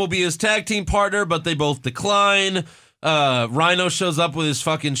which of them will be his tag team partner, but they both decline. Rhino shows up with his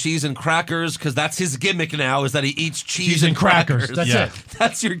fucking cheese and crackers, because that's his gimmick now, is that he eats cheese and crackers. That's it.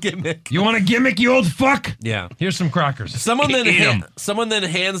 That's your gimmick. You want a gimmick, you old fuck? Yeah. Here's some crackers. Someone then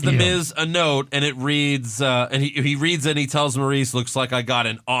hands the Miz a note, and it reads, and he reads it, and he tells Maurice, looks like I got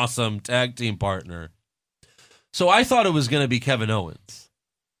an awesome tag team partner. So I thought it was going to be Kevin Owens.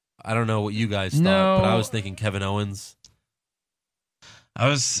 I don't know what you guys thought, but I was thinking Kevin Owens. I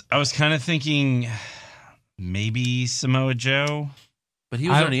was kind of thinking maybe Samoa Joe. But he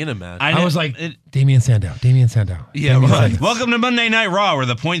was already in a match. I was like, Damian Sandow. Yeah, right. Welcome to Monday Night Raw, where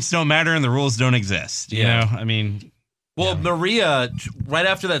the points don't matter and the rules don't exist. You know? I mean... Well, yeah. Maria, right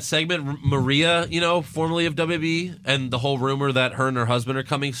after that segment, Maria, formerly of WWE, and the whole rumor that her and her husband are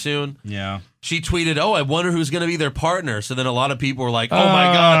coming soon. Yeah. She tweeted, "Oh, I wonder who's going to be their partner." So then a lot of people were like, "Oh my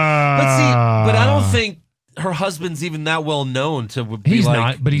god!" But I don't think her husband's even that well known to be. He's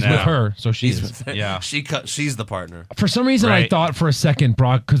not, but he's with her, so she's yeah. She's the partner. For some reason, I thought for a second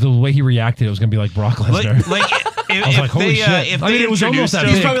Brock, because the way he reacted, it was going to be like Brock Lesnar. I was like, holy shit. It was almost that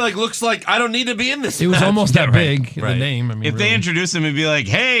big. He's probably like, looks like I don't need to be in this. It was almost that big, the name. I mean, if they introduce him and be like,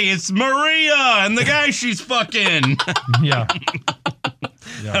 hey, it's Maria and the guy she's fucking. Yeah.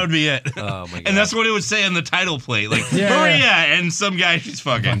 That would be it. Oh my god. And that's what it would say on the title plate. Like, Maria and some guy she's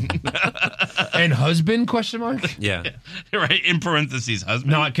fucking. And husband, question mark? Yeah. Right, in parentheses,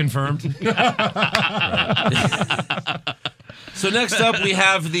 husband. Not confirmed. So next up, we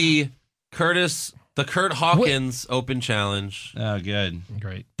have the Kurt Hawkins Open Challenge. Oh, good.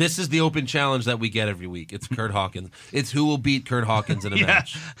 Great. This is the Open Challenge that we get every week. It's Kurt Hawkins. It's who will beat Kurt Hawkins in a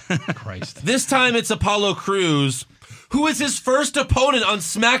match. Christ. This time it's Apollo Crews, who is his first opponent on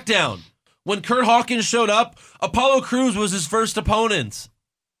SmackDown. When Kurt Hawkins showed up, Apollo Crews was his first opponent.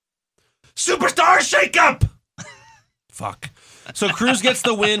 Superstar shakeup! Fuck. So Crews gets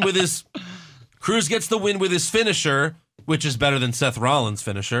the win with his finisher, which is better than Seth Rollins'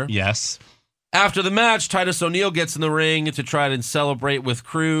 finisher. Yes. After the match, Titus O'Neil gets in the ring to try to celebrate with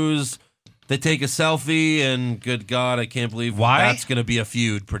Crews. They take a selfie, and good God, I can't believe that's going to be a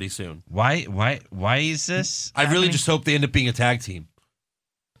feud pretty soon. Why is this I really just hope they end up being a tag team.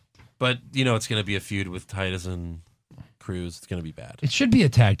 But, it's going to be a feud with Titus and Crews. It's going to be bad. It should be a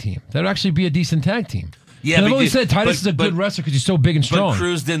tag team. That would actually be a decent tag team. Yeah, I've always said Titus is a good wrestler because he's so big and strong. But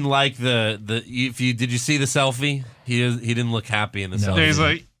Crews didn't like did you see the selfie? He didn't look happy in the selfie. He's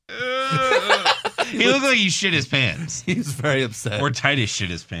like, he looked like he shit his pants. He's very upset. Or Titus shit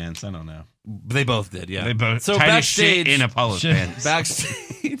his pants. I don't know. They both did, yeah. They both. So Titus backstage, shit in Apollo's pants.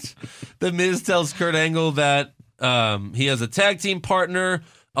 Backstage, The Miz tells Kurt Angle that he has a tag team partner.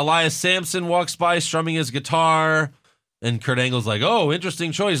 Elias Sampson walks by strumming his guitar, and Kurt Angle's like, "Oh,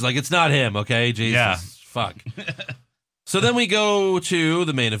 interesting choice." Like, it's not him, okay? Jesus, fuck. So then we go to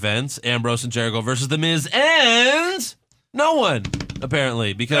the main event, Ambrose and Jericho versus The Miz and no one,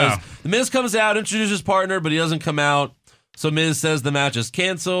 apparently, because The Miz comes out, introduces his partner, but he doesn't come out. So Miz says the match is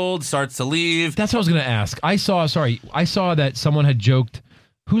canceled, starts to leave. That's what I was going to ask. I saw that someone had joked.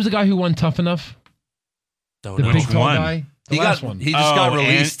 Who's the guy who won Tough Enough? Don't the know. big tall guy? The last one. He just got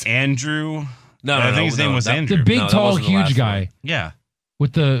released. Andrew? No, I think his name was Andrew. The big, tall, huge guy. Yeah.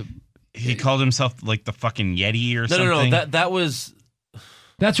 With the... He called himself like the fucking Yeti or something. No. That was...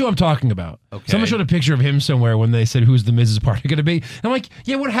 That's who I'm talking about. Okay. Someone showed a picture of him somewhere when they said, who's the Miz's partner going to be? And I'm like,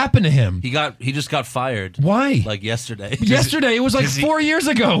 yeah, what happened to him? He just got fired. Why? Like yesterday. Yesterday. It was like 4 years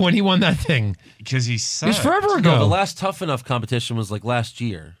ago when he won that thing. Because he sucked. It was forever ago. No, the last Tough Enough competition was like last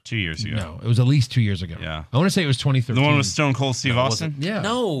year. 2 years ago. No, it was at least 2 years ago. Yeah. I want to say it was 2013. The one with Stone Cold Steve Austin? Yeah.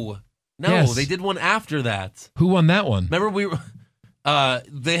 No, Yes. they did one after that. Who won that one? Remember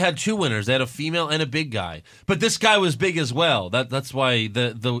they had two winners. They had a female and a big guy. But this guy was big as well. That's why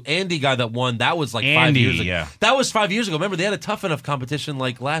the Andy guy that won, that was like 5 years ago. Yeah. That was 5 years ago. Remember, they had a Tough Enough competition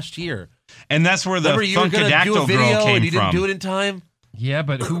like last year. And that's where the Remember, you were going to do a Funkadactyl video girl came and you didn't from. do it in time? Yeah,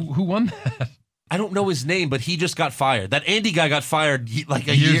 but who won that? I don't know his name, but he just got fired. That Andy guy got fired like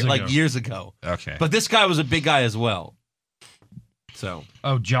years ago. Okay. But this guy was a big guy as well. So.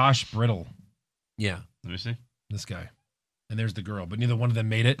 Oh, Josh Brittle. Yeah. Let me see. This guy. And there's the girl, but neither one of them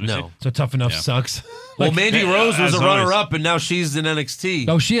made it. No. So Tough Enough sucks. Well, Mandy Rose was as a always. runner-up, and now she's in NXT.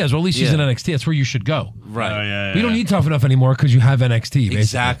 Oh, she is. Well, at least she's in NXT. That's where you should go. Right. Oh, yeah, You don't need Tough Enough anymore because you have NXT, basically.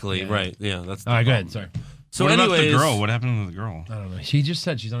 Exactly. Right. Yeah. That's. All right, go ahead. Sorry. So, what anyways, about the girl? What happened to the girl? I don't know. She just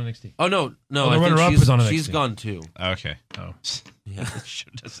said she's on NXT. Oh no, the I runner-up think was on NXT. she's gone too. Okay. Oh.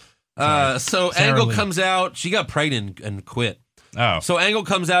 Yeah. So Sarah Angle Lee. comes out. She got pregnant and quit. Oh. So Angle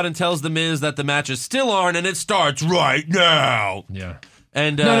comes out and tells The Miz that the match is still on and it starts right now. Yeah.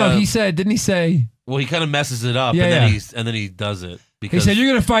 And No, he said, didn't he say? well, he kind of messes it up, Yeah, and then he does it He because said, you're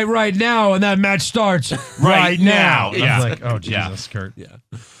going to fight right now, and that match starts right now. Yeah. I was like, oh, Jesus, Kurt. yeah.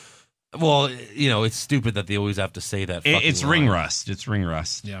 Well, it's stupid that they always have to say that. It's ring rust. It's ring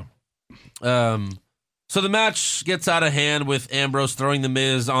rust. Yeah. So the match gets out of hand with Ambrose throwing The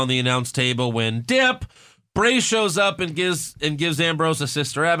Miz on the announce table when Bray shows up and gives Ambrose a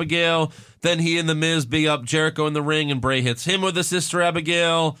Sister Abigail. Then he and The Miz beat up Jericho in the ring, and Bray hits him with a Sister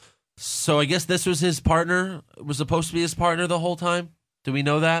Abigail. So I guess this was his partner. It was supposed to be his partner the whole time. Do we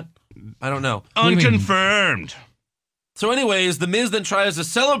know that? I don't know. Unconfirmed. So anyways, The Miz then tries to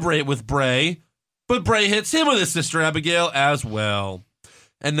celebrate with Bray, but Bray hits him with his Sister Abigail as well.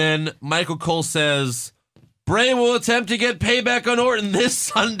 And then Michael Cole says, Bray will attempt to get payback on Orton this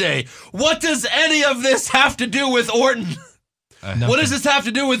Sunday. What does any of this have to do with Orton? What does this have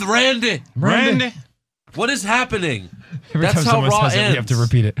to do with Randy? Randy. What is happening? Every That's time how someone Raw says it, ends. we have to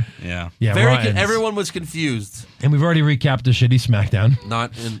repeat it. Yeah. Yeah, Raw ends. Everyone was confused. And we've already recapped the shitty SmackDown.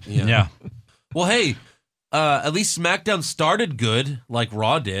 Not in. Yeah. Well, hey, at least SmackDown started good, like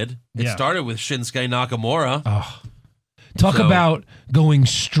Raw did. It started with Shinsuke Nakamura. Oh. Talk about going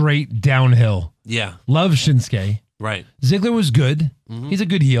straight downhill. Yeah. Love Shinsuke. Right. Ziggler was good. Mm-hmm. He's a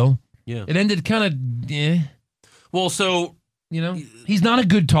good heel. Yeah. It ended kind of, Well, so he's not a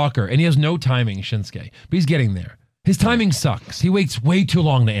good talker, and he has no timing, Shinsuke. But he's getting there. His timing sucks. He waits way too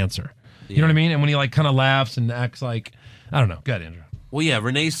long to answer. You know what I mean? And when he kind of laughs and acts like, I don't know. Go ahead, Andrew. Well, yeah,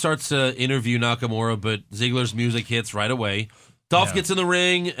 Renee starts to interview Nakamura, but Ziggler's music hits right away. Dolph gets in the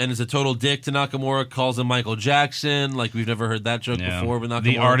ring and is a total dick to Nakamura, calls him Michael Jackson. Like, we've never heard that joke before with Nakamura.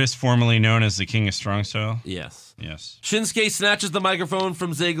 The artist formerly known as the King of Strong Style. Yes. Shinsuke snatches the microphone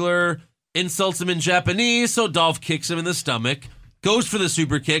from Ziggler, insults him in Japanese, so Dolph kicks him in the stomach, goes for the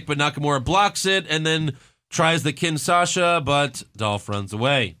super kick, but Nakamura blocks it, and then tries the Kinshasa, but Dolph runs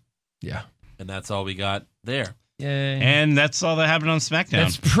away. Yeah. And that's all we got there. Yay. And that's all that happened on SmackDown.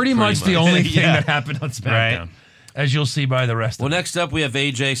 That's pretty much the only thing that happened on SmackDown. Right. As you'll see by the rest of it. Well, next up, we have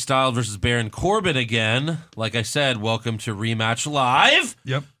AJ Styles versus Baron Corbin again. Like I said, welcome to Rematch Live.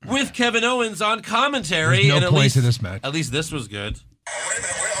 Yep. With Kevin Owens on commentary. There's no and point to this match. At least this was good. Oh, wait a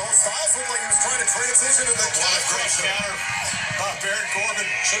minute. Styles looked like he was trying to transition to the great counter. Baron Corbin.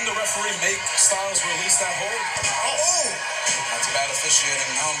 Shouldn't the referee make Styles release that hold? Oh! That's bad officiating.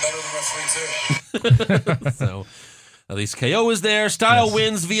 Now I'm better than referee, too. So, at least KO is there. Styles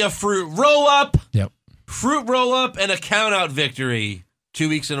wins via fruit roll-up. Yep. Fruit roll-up and a count-out victory. 2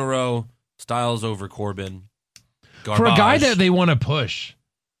 weeks in a row. Styles over Corbin. Garbage. For a guy that they want to push,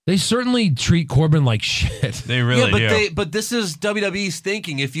 they certainly treat Corbin like shit. They really do. But this is WWE's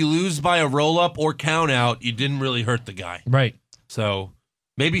thinking. If you lose by a roll-up or count-out, you didn't really hurt the guy. Right. So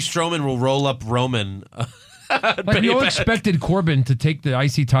maybe Strowman will roll up Roman Like we all expected Corbin to take the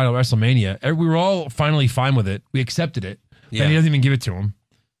IC title at WrestleMania. We were all finally fine with it. We accepted it. Yeah. And he doesn't even give it to him.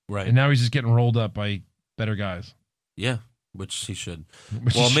 Right. And now he's just getting rolled up by better guys. Yeah. Which he should.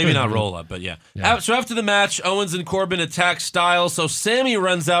 Maybe not roll up, but yeah. So after the match, Owens and Corbin attack Styles. So Sammy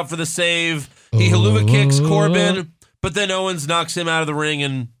runs out for the save. He haluva kicks Corbin, but then Owens knocks him out of the ring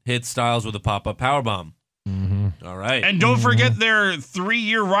and hits Styles with a pop-up powerbomb. All right. And don't forget their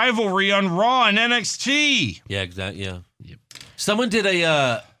 3-year rivalry on Raw and NXT. Yeah, exactly. Yeah. Yep. Someone did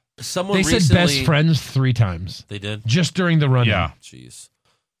a... They said best friends 3 times. They did? Just during the run. Yeah. Jeez.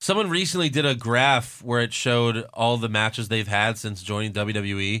 Someone recently did a graph where it showed all the matches they've had since joining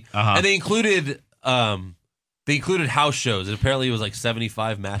WWE, and they included house shows. And apparently, it was like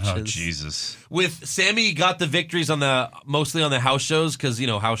 75 matches. Oh Jesus! With Sammy got the victories mostly on the house shows because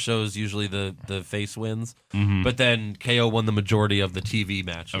house shows usually the face wins, but then KO won the majority of the TV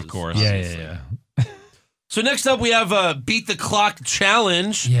matches. Of course, yeah. So next up, we have a Beat the Clock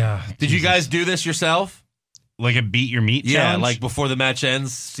challenge. Yeah. Did you guys do this yourself? Like a beat your meat challenge? Yeah, like before the match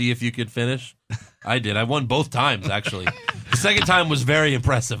ends, see if you could finish. I did. I won both times, actually. The second time was very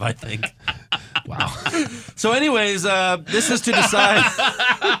impressive, I think. Wow. So anyways, this is to decide...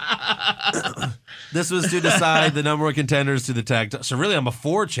 This was to decide the number one contenders to the tag... So really, I'm a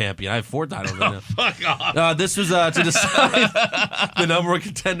 4 champion. I have 4 titles right now. Fuck off. This was to decide the number one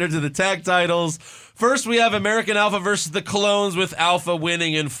contender to the tag titles. First, we have American Alpha versus the Clones, with Alpha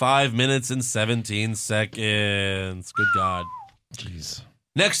winning in 5 minutes and 17 seconds. Good God. Jeez.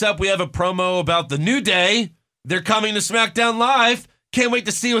 Next up, we have a promo about the New Day. They're coming to SmackDown Live. Can't wait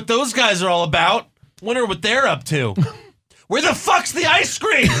to see what those guys are all about. Wonder what they're up to. Where the fuck's the ice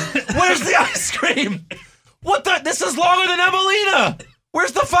cream? Where's the ice cream? What the? This is longer than Emelina.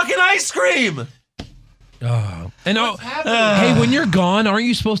 Where's the fucking ice cream? Hey, when you're gone, aren't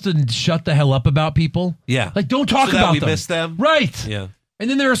you supposed to shut the hell up about people? Yeah. Like, don't talk so about that we them. miss them. Right. Yeah. And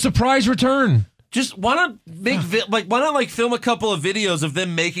then they're a surprise return. Just why not film a couple of videos of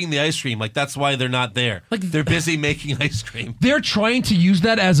them making the ice cream? Like that's why they're not there. Like they're busy making ice cream. They're trying to use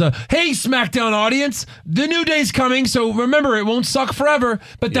that as a hey SmackDown audience, the New Day's coming, so remember it won't suck forever,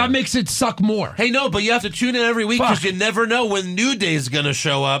 but that makes it suck more. Hey, no, but you have to tune in every week because you never know when New Day's gonna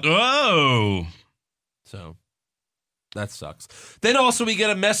show up. Oh, so that sucks. Then also we get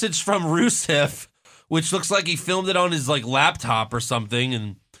a message from Rusev, which looks like he filmed it on his laptop or something,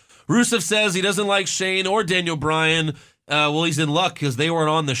 and Rusev says he doesn't like Shane or Daniel Bryan. Well, he's in luck because they weren't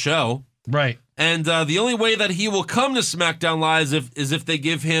on the show. Right. And the only way that he will come to SmackDown Live is if they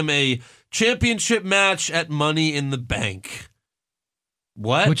give him a championship match at Money in the Bank.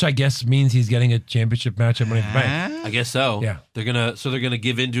 What? Which I guess means he's getting a championship match at Money in the Bank. I guess so. Yeah. They're gonna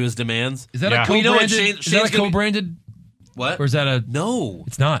give in to his demands. Is that a co-branded? Is that a co-branded? What? Or is that a... No.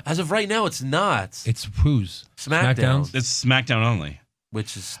 It's not. As of right now, it's not. It's whose? SmackDown's? It's SmackDown only.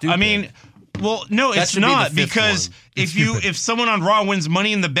 Which is stupid. I mean, well, no, it's not because if someone on Raw wins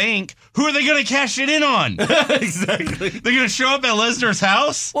Money in the Bank, who are they going to cash it in on? Exactly. They're going to show up at Lesnar's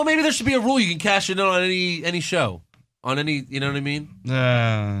house? Well, maybe there should be a rule you can cash it in on any show, on any. You know what I mean?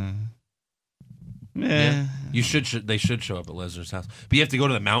 Yeah. They should show up at Lesnar's house, but you have to go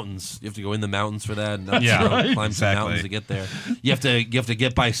to the mountains. You have to go in the mountains for that, and climb some mountains to get there. You have to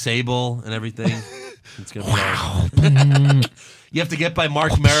get by Sable and everything. It's gonna be wow. You have to get by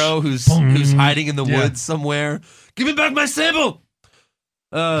Mark Merrow, who's hiding in the woods somewhere. Give me back my Sable.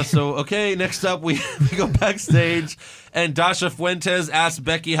 Okay, next up we go backstage, and Dasha Fuentes asks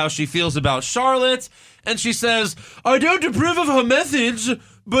Becky how she feels about Charlotte, and she says, "I don't approve of her message,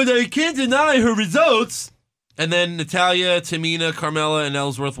 but I can't deny her results." And then Natalya, Tamina, Carmella, and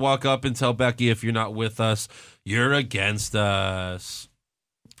Ellsworth walk up and tell Becky, "If you're not with us, you're against us."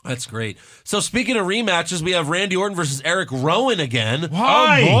 That's great. So speaking of rematches, we have Randy Orton versus Eric Rowan again.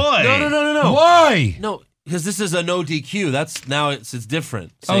 Why? Oh boy! No. Why? No, because this is a no DQ. That's now it's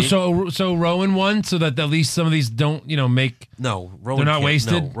different. See? Oh, so Rowan won, so that at least some of these don't make. No, Rowan. They're not can't,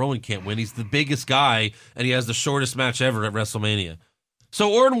 wasted. No, Rowan can't win. He's the biggest guy, and he has the shortest match ever at WrestleMania.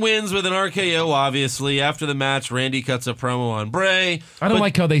 So Orton wins with an RKO. Obviously, after the match, Randy cuts a promo on Bray. I don't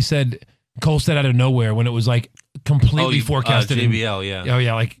like how they said Cole said out of nowhere when it was completely forecasted. JBL, yeah. Oh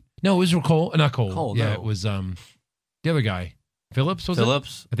yeah, no, it was Cole, not Cole. Cole, yeah, no. it was the other guy, Phillips. Was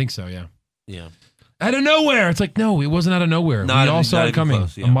Phillips? it? I think so. Yeah. Yeah. Out of nowhere, it's no, it wasn't out of nowhere. We all saw it coming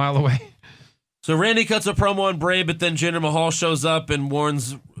a mile away. So Randy cuts a promo on Bray, but then Jinder Mahal shows up and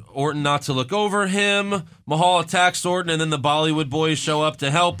warns Orton not to look over him. Mahal attacks Orton, and then the Bollywood boys show up to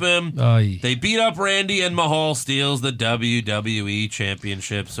help him. They beat up Randy, and Mahal steals the WWE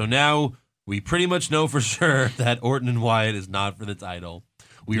Championship. So now we pretty much know for sure that Orton and Wyatt is not for the title.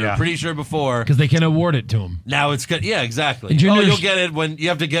 We were pretty sure before because they can award it to him. Now it's good. Yeah, exactly. And you'll get it when you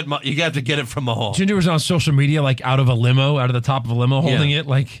have to get it from Mahal. Jinder was on social media, like out of the top of a limo, holding it,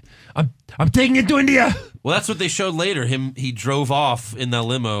 like I'm taking it to India. Well, that's what they showed later. He drove off in that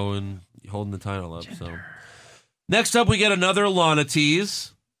limo and holding the title up. Jinder. So next up, we get another Lana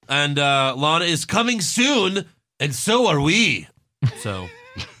tease, and Lana is coming soon, and so are we. So.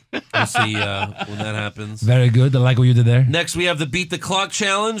 We'll see when that happens. Very good. I like what you did there. Next, we have the Beat the Clock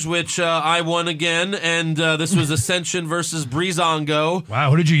Challenge, which I won again, and this was Ascension versus Breezango.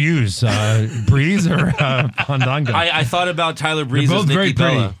 Wow, who did you use? Breeze or Fandango? I thought about Tyler Breeze and Nikki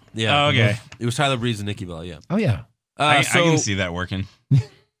Bella. Yeah. Oh, okay. It was Tyler Breeze and Nikki Bella, yeah. Oh, yeah. I can see that working.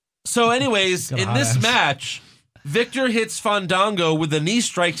 So anyways, in this match, Victor hits Fandango with a knee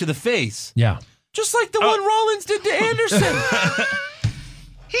strike to the face. Yeah. Just like the one Rollins did to Anderson.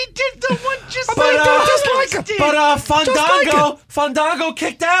 He did the one just like him. But Fandango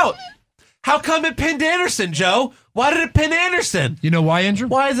kicked out. How come it pinned Anderson, Joe? Why did it pin Anderson? You know why, Andrew?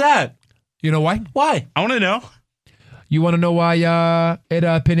 Why is that? You know why? Why? I want to know. You want to know why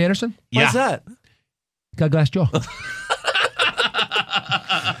it pinned Anderson? Why is that? Got a glass jaw.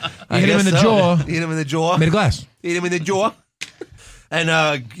 Hit him in the jaw. Hit him in the jaw. Made of glass. Hit him in the jaw.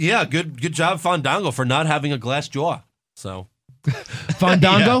 And good job, Fandango, for not having a glass jaw. So.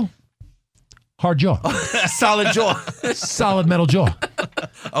 Fandango, hard jaw. Solid jaw. Solid metal jaw.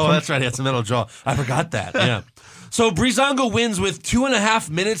 Oh, that's right. He has a metal jaw. I forgot that. Yeah. So Breezango wins with 2.5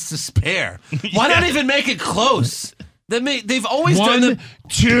 minutes to spare. Why not even make it close? They've always done 1,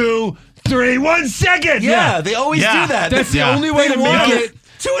 2, 3, 1 second. Yeah, they always do that. That's the only way to make it.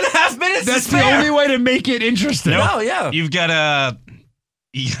 2.5 minutes to spare. That's the only way to make it interesting. No, yeah. You gotta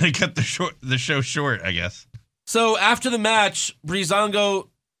cut the show short, I guess. So after the match, Breezango,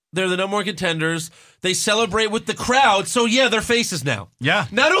 they're the number one contenders. They celebrate with the crowd. So yeah, they're faces now. Yeah.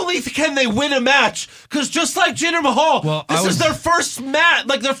 Not only can they win a match, because just like Jinder Mahal, this is their first match,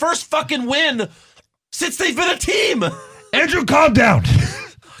 like their first fucking win since they've been a team. Andrew, calm down.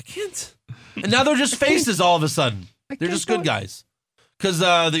 I can't. And now they're just faces all of a sudden. They're just good guys. Because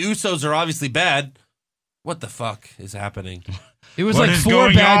the Usos are obviously bad. What the fuck is happening? It was like 4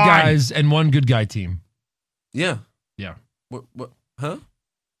 bad guys and 1 good guy team. Yeah. Yeah. What? Huh?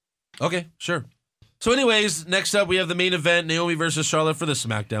 Okay, sure. So anyways, next up we have the main event, Naomi versus Charlotte for the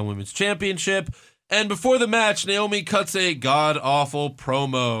SmackDown Women's Championship. And before the match, Naomi cuts a god-awful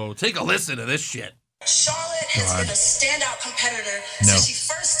promo. Take a listen to this shit. Charlotte has been a standout competitor since she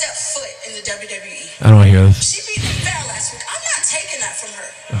first stepped foot in the WWE. I don't want to hear this. She beat me fair last week. I'm not taking that from her.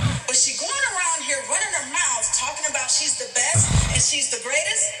 But she going around here running her mouth talking about she's the best and she's the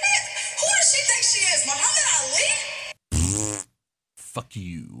greatest. Man, who does she think she is? Muhammad Ali? Fuck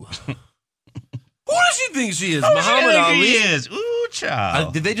you. Who does she think she is? Muhammad Ali? He is. Ooh,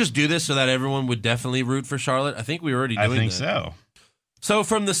 child. Did they just do this so that everyone would definitely root for Charlotte? I think we were already doing that. I think so. So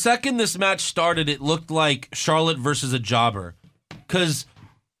from the second this match started, it looked like Charlotte versus a jobber. Because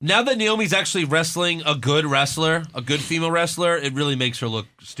now that Naomi's actually wrestling a good wrestler, a good female wrestler, it really makes her look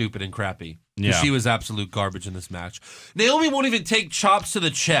stupid and crappy. Yeah. She was absolute garbage in this match. Naomi won't even take chops to the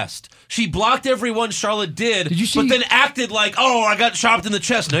chest. She blocked everyone Charlotte did you see? But then acted like, oh, I got chopped in the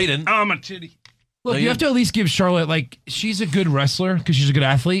chest. No, you didn't. Oh, my titty. Look, you have to at least give Charlotte, like, she's a good wrestler because she's a good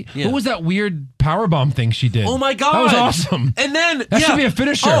athlete. Yeah. What was that weird powerbomb thing she did? Oh, my God. That was awesome. And then... That should be a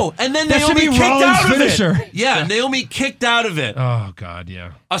finisher. Oh, and then that Naomi kicked out of finisher. it. Yeah, Naomi kicked out of it. Oh, God,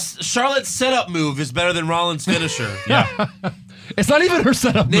 yeah. A Charlotte setup move is better than Rollins' finisher. Yeah. It's not even her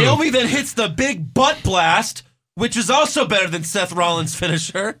setup move. Naomi then hits the big butt blast, which is also better than Seth Rollins'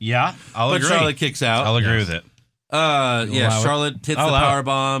 finisher. Yeah, I'll agree. But Charlotte kicks out. I'll agree with it. Charlotte hits the power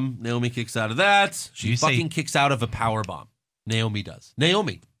bomb. Naomi kicks out of that. She kicks out of a power bomb. Naomi does.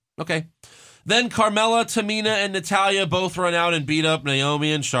 Naomi. Okay. Then Carmella, Tamina, and Natalya both run out and beat up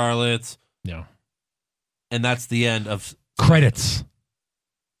Naomi and Charlotte. Yeah. And that's the end of credits.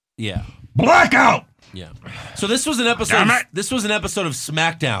 Yeah. Blackout. Yeah. So this was an episode. This was an episode of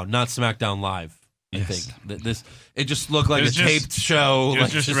SmackDown, not SmackDown Live. I think it just looked like a taped show. It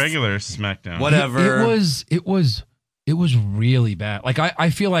was just regular SmackDown. Whatever. It was really bad. Like I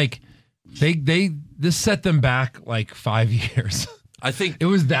feel like this set them back like 5 years. I think it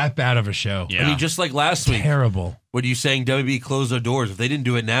was that bad of a show. Yeah. I mean, just like last week. Terrible. What are you saying? WWE closed their doors. If they didn't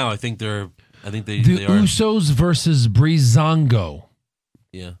do it now, I think they are. The Usos versus Breezango.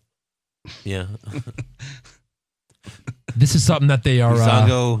 Yeah. Yeah. This is something that they are.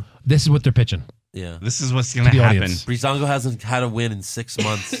 Breezango. This is what they're pitching. Yeah. This is what's going to happen. Breezango hasn't had a win in 6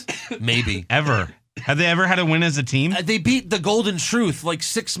 months. Maybe. Ever. Have they ever had a win as a team? They beat the Golden Truth like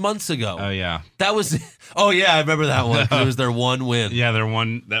 6 months ago. Oh, yeah. That was... Oh, yeah, I remember that one. It was their one win. Yeah, that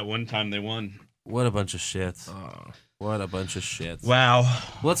one time they won. What a bunch of shit. What a bunch of shit. Wow.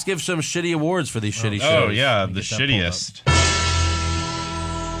 Let's give some shitty awards for these shitty shows. Oh, yeah, the shittiest.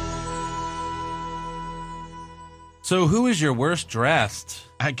 So who is your worst dressed?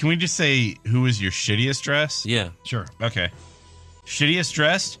 Can we just say who was your shittiest dressed? Yeah. Sure. Okay. Shittiest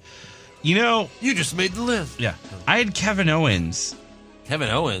dressed? You know... You just made the list. Yeah. I had Kevin Owens. Kevin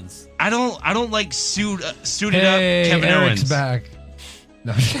Owens? I don't like suited up Kevin Eric's Owens. Back.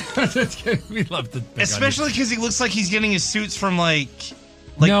 No, we love to... Especially because he looks like he's getting his suits from like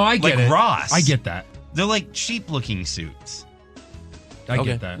no, I get like it. Ross. I get that. They're like cheap looking suits. I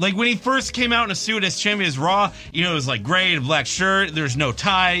get that. Like when he first came out in a suit as champion as Raw, you know, it was like gray, a black shirt, there's no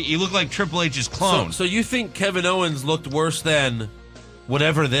tie. He looked like Triple H's clone. So you think Kevin Owens looked worse than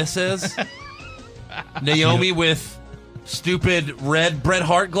whatever this is? Naomi with stupid red Bret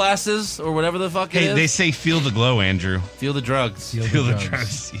Hart glasses or whatever the fuck it is? Hey, they say feel the glow, Andrew. Feel the drugs. Feel the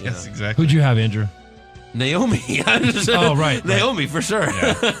drugs. Yes, exactly. Who'd you have, Andrew? Naomi. Oh, right. Naomi, for sure.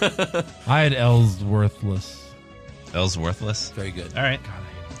 Yeah. I had Ellsworthless. Ellsworthless. Very good. All right. God, I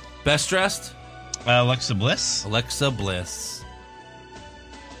hate him. Best dressed? Alexa Bliss. Alexa Bliss.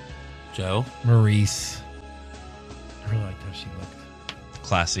 Joe? Maurice. I really liked how she looked.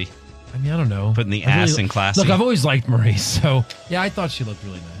 Classy. I mean, I don't know. Putting the ass in classy. Look, I've always liked Maurice, so yeah, I thought she looked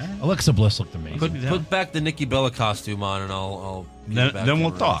really nice. Alexa Bliss looked amazing. Put back the Nikki Bella costume on and I'll Then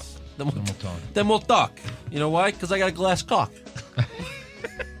we'll talk. Then we'll talk. You know why? Because I got a glass cock.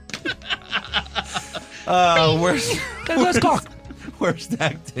 Worst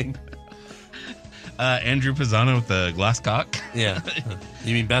acting. Andrew Pisano with the glass cock. Yeah.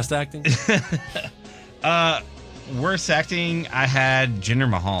 You mean best acting? Worst acting, I had Jinder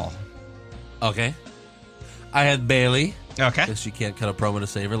Mahal. Okay. I had Bailey. Okay. Because she can't cut a promo to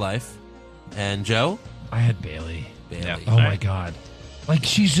save her life. And Joe? I had Bailey. Yeah. Oh my God. Like,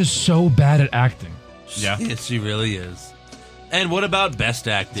 she's just so bad at acting. Yeah. She really is. And what about best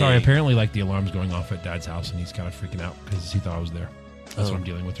acting? Sorry, apparently, like, the alarm's going off at Dad's house, and he's kind of freaking out because he thought I was there. That's what I'm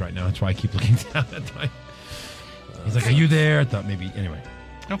dealing with right now. That's why I keep looking down at my... He's like, are you there? I thought maybe... Anyway.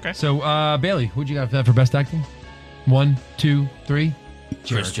 Okay. So, Bailey, who'd you got for best acting? 1, 2, 3.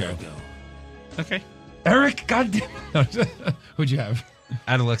 Chris Jericho. Okay. Eric, goddamn. Who'd you have?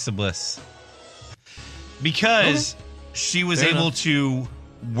 I had Alexa Bliss. Because she was able to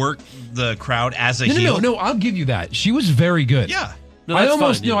work the crowd as a heel. No, I'll give you that. She was very good. Yeah. No, I that's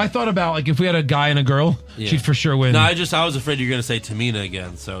almost, fine, yeah. I thought about, like, if we had a guy and a girl, she'd for sure win. No, I was afraid you were going to say Tamina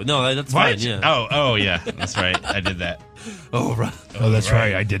again. So, no, that's fine, yeah. Oh, yeah. That's right. I did that. Oh, right. Oh, that's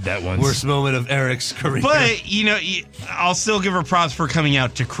right. I did that once. Worst moment of Eric's career. But, you know, I'll still give her props for coming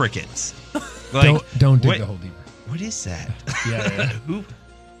out to crickets. Like, don't dig the hole deeper. What is that? Yeah. Who?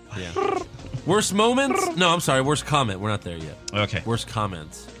 Yeah. Worst moments? No, I'm sorry. Worst comment. We're not there yet. Okay. Worst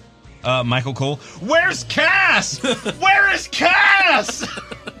comments. Michael Cole. Where's Cass? Where is Cass?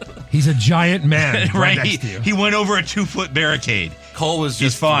 He's a giant man right next to you. He went over a 2-foot barricade. Cole was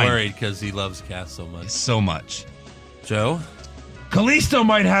He's just fine. worried because he loves Cass so much. So much. Joe? Kalisto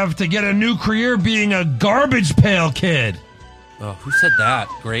might have to get a new career being a garbage pail kid. Oh, who said that?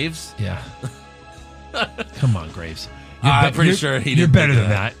 Graves? Yeah. Come on, Graves. I'm pretty sure he You're didn't better think than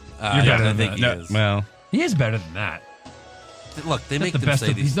that. that. You're better I than think that. he is. Well, He is better than that. Look, they make the them best say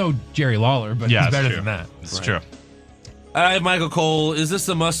of, these. he's no Jerry Lawler, but yeah, he's better true. than that. It's Right. true. I have Michael Cole. Is this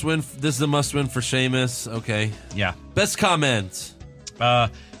a must-win? This is a must-win for Sheamus. Okay. Yeah. Best comment.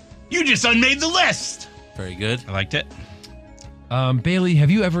 You just unmade the list. Very good. I liked it. Bailey,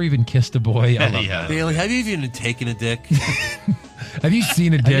 have you ever even kissed a boy? I love Yeah. Bailey, have you even taken a dick? Have you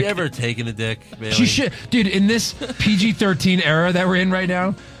seen a dick? Have you ever taken a dick, Bailey? She should, dude. In this PG-13 era that we're in right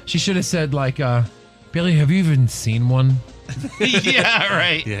now, she should have said like, "Bailey, have you even seen one?" Yeah,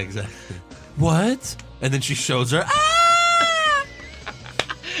 right. Yeah, exactly. What? And then she shows her. Ah!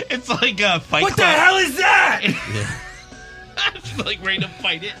 It's like a fight What club. the hell is that? Yeah. She's like ready to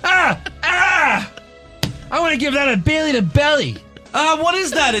fight it. I want to give that a Bailey to belly. What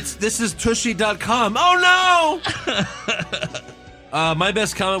is that? This is tushy.com. Oh no! My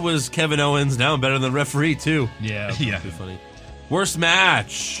best comment was Kevin Owens. Now I'm better than the referee too. Yeah, Yeah. Too funny. Worst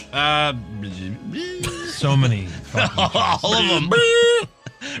match. so many. All of them.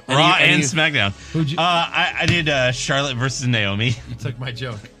 Raw and SmackDown. I did Charlotte versus Naomi. You took my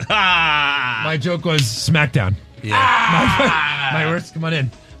joke. Ah! My joke was SmackDown. Yeah. My worst. Come on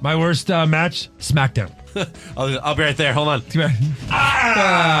in. My worst match. SmackDown. I'll be right there. Hold on. Too bad.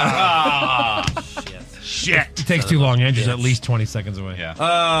 Shit. Shit. It takes too long. Andrew's at least 20 seconds away. Yeah.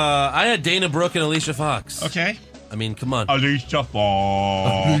 I had Dana Brooke and Alicia Fox. Okay. I mean, come on. Alicia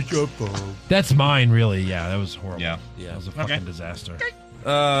Fox. That's mine, really. Yeah, that was horrible. Yeah. That was a fucking disaster.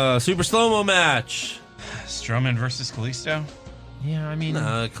 Super slow-mo match. Strowman versus Kalisto? Yeah, I mean,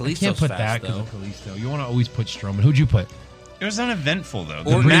 Kalisto's I can't put fast, that because though. of Kalisto. You want to always put Strowman. Who'd you put? It was uneventful, though.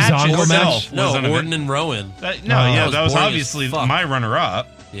 The Breezango match? No, Orton and Rowan. That was boring obviously as fuck. my runner-up.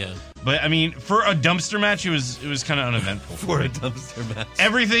 Yeah. But, I mean, for a dumpster match, it was kind of uneventful. For a dumpster match.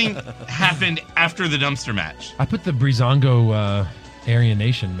 Everything happened after the dumpster match. I put the Breezango Aryan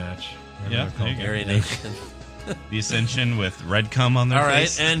Nation match. Yeah, there you go. Aryan Nation. The Ascension with red cum on their All right,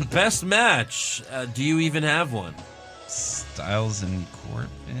 face. and best match. Do you even have one? Styles and Corbin?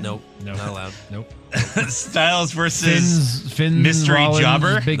 Nope, not allowed. Nope. Styles versus Finn Mystery Rollins,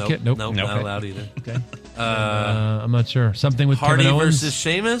 Jobber? Big Kid. Nope. Nope, not allowed either. Okay. I'm not sure. Something with Hardy Kevin Owens? versus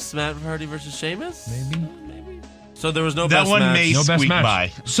Sheamus? Matt Hardy versus Sheamus? Maybe. So there was no That best one match. may No best squeak match.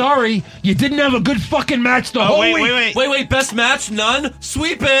 by. Sorry, you didn't have a good fucking match the whole wait, week. Wait, best match? None?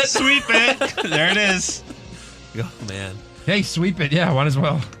 Sweep it! Sweep it. There it is. Oh, man. Hey, sweep it. Yeah, might as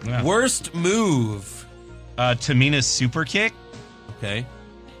well. Yeah. Worst move? Tamina's super kick. Okay.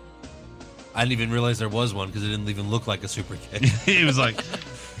 I didn't even realize there was one because it didn't even look like a super kick. He was like,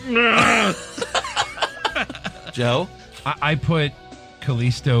 Joe? I put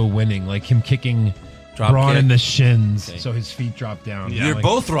Kalisto winning, like him kicking Drop Braun kick. in the shins, Okay. so his feet drop down. Yeah. You're Like-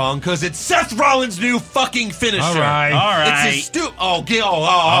 both wrong because it's Seth Rollins' new fucking finisher. All right. all It's right. his give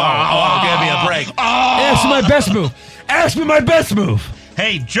me a break. Ask me my best move. Ask me my best move.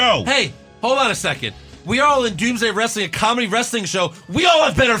 Hey, Joe. Hey, hold on a second. We are all in Doomsday Wrestling, a comedy wrestling show. We all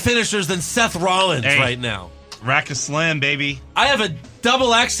have better finishers than Seth Rollins Hey. right now. Rack a slam, baby. I have a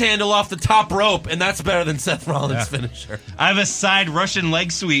double axe handle off the top rope, and that's better than Seth Rollins' finisher. I have a side Russian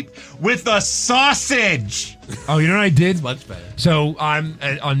leg sweep with a sausage. Oh, you know what I did? Much better. So I'm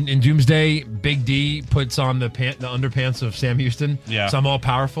in Doomsday. Big D puts on the underpants of Sam Houston. Yeah. So I'm all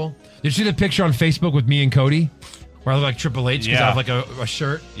powerful. Did you see the picture on Facebook with me and Cody, where I look like Triple H because I Yeah. have like a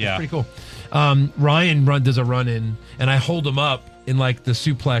shirt? Yeah. It's pretty cool. Ryan does a run in, and I hold him up in like the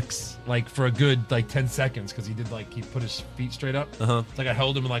suplex, like for a good like 10 seconds because he put his feet straight up. It's like I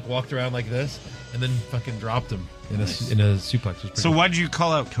held him and like walked around like this, and then fucking dropped him in a suplex. It was pretty So cool. why did you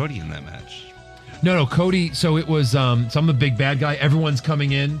call out Cody in that match? No, Cody. So it was. So I'm the big bad guy. Everyone's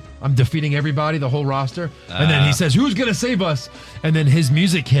coming in. I'm defeating everybody, the whole roster. And then he says, "Who's gonna save us?" And then his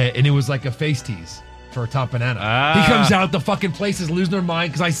music hit, and it was like a face tease for Top Banana. He comes out, the fucking place is losing their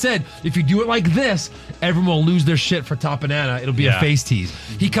mind because I said if you do it like this, everyone will lose their shit for Top Banana. It'll be a face tease.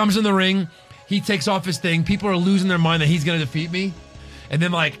 He comes in the ring. He takes off his thing. People are losing their mind that he's gonna defeat me. And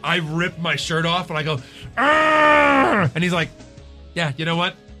then like I rip my shirt off and I go, "Arr!" And he's like, "Yeah, you know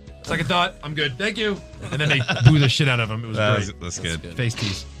what? Second thought, I'm good. Thank you." And then they boo the shit out of him. It was great. That's good. Face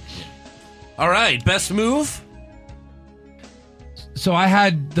tease. All right, best move? So I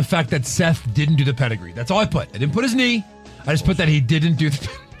had the fact that Seth didn't do the pedigree. That's all I put. I didn't put his knee. I just put that he didn't do the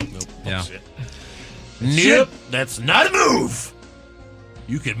Yeah. Nope, that's not a move.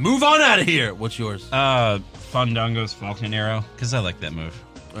 You can move on out of here. What's yours? Fandango's Falcon Arrow, because I like that move.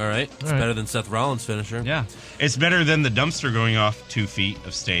 All right, it's right. better than Seth Rollins' finisher. Yeah. It's better than the dumpster going off 2 feet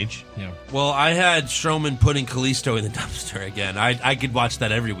of stage. Yeah. Well, I had Strowman putting Kalisto in the dumpster again. I could watch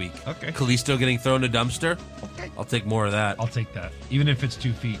that every week. Okay. Kalisto getting thrown in a dumpster. Okay. I'll take more of that. I'll take that. Even if it's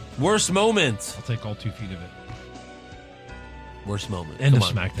 2 feet, Worst moment. I'll take all 2 feet of it. Worst moment. End Come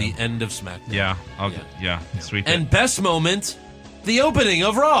of on. SmackDown. The end of SmackDown. Yeah. Yeah. Sweep And it. best moment, the opening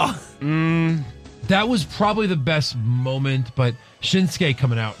of Raw. That was probably the best moment, but Shinsuke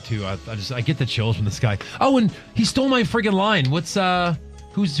coming out too. I get the chills from this guy. Oh, and he stole my friggin' line. What's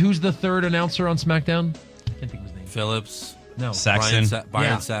who's the third announcer on SmackDown? I can't think of his name. Phillips. No. Saxton. Brian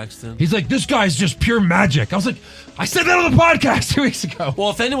Yeah. Saxton. He's like, this guy's just pure magic. I was like, I said that on the podcast 2 weeks ago.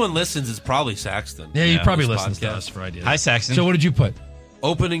 Well, if anyone listens, it's probably Saxton. Yeah, he probably this listens to podcast. us for ideas. Hi, Saxon. So what did you put?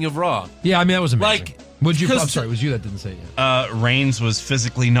 Opening of Raw. Yeah, I mean that was amazing. Like, What'd you? I'm 'cause- sorry, it was you that didn't say it yet. Reigns was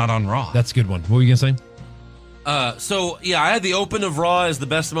physically not on Raw. That's a good one. What were you gonna say? So yeah, I had the open of Raw as the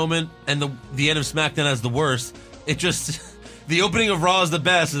best moment, and the end of SmackDown as the worst. It just the opening of Raw is the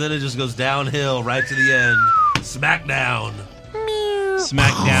best, and then it just goes downhill right to the end. SmackDown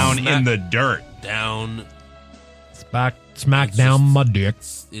SmackDown in the dirt. down. Smack down my dick.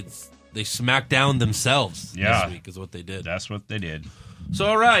 They smack down themselves Yeah. this week is what they did. That's what they did. So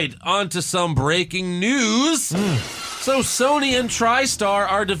all right, on to some breaking news. So Sony and TriStar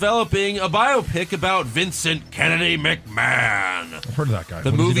are developing a biopic about Vincent Kennedy McMahon. I've heard of that guy.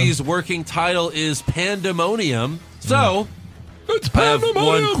 The What has he movie's working title is Pandemonium. So, It's I have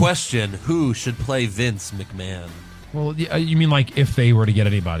pandemonium. one question. Who should play Vince McMahon? Well, you mean like if they were to get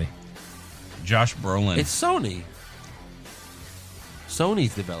anybody? Josh Brolin. It's Sony.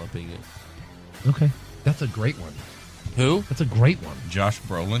 Sony's developing it. Okay. That's a great one. Who? That's a great one. Josh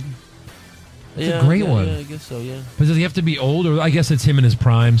Brolin. It's a great one. Yeah, I guess so, yeah. But does he have to be old? Or I guess it's him in his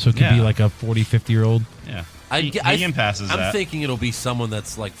prime, so it could be Yeah. like a 40, 50-year-old. Yeah. Ian passes that. I'm thinking it'll be someone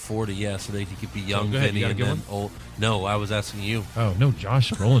that's like 40, yeah, so that he could be young go ahead, you Vinny got a and good then one? old. No, I was asking you. Oh, no,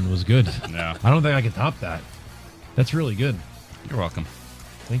 Josh Brolin was good. No. I don't think I can top that. That's really good. You're welcome.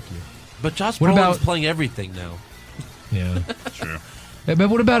 Thank you. But Josh What Brolin's about- playing everything now. Yeah. True. But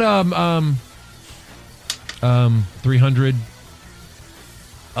what about 300?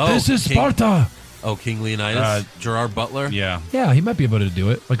 Oh, This is King- Sparta. Oh, King Leonidas? Gerard Butler? Yeah. Yeah, he might be able to do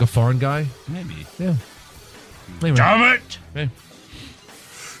it. Like a foreign guy. Maybe. Yeah. Anyway. Damn it! Hey.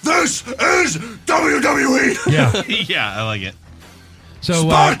 This is WWE. Yeah. Yeah, I like it. So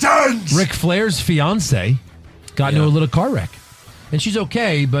Spartans. Ric Flair's fiance got into Yeah. a little car wreck, and she's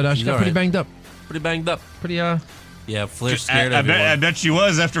okay, but she She's got all pretty right. banged up. Pretty banged up. Pretty Yeah, Flair scared I everyone. bet she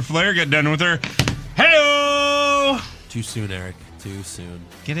was after Flair got done with her. Hey-o! Too soon, Eric. Too soon.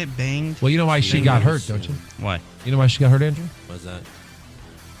 Get it banged? Well, you know why she Too got hurt, soon. don't you? Why? You know why she got hurt, Andrew? What's that?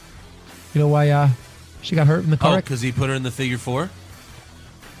 You know why she got hurt in the car Oh, wreck? because he put her in the figure four?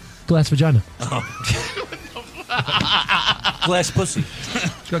 Glass vagina. Glass pussy.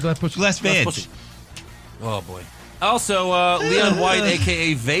 She got glass pussy. Glass Glass bitch. pussy. Oh, boy. Also, Leon White,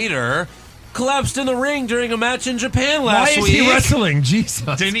 a.k.a. Vader, collapsed in the ring during a match in Japan Why last is week. he wrestling?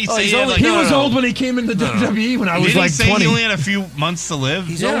 Jesus. Didn't he Oh, say he's he had only- like... He No, was no. old when he came into WWE when I was Didn't like he say 20. he only had a few months to live?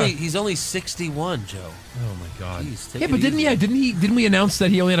 He's Yeah. only 61, Joe. Oh my God. Jeez, take Yeah, it but easy. didn't we announce that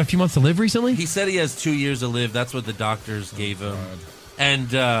he only had a few months to live recently? He said he has 2 years to live. That's what the doctors gave him.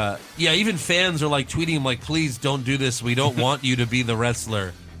 And, yeah, even fans are, like, tweeting him, like, please don't do this. We don't want you to be the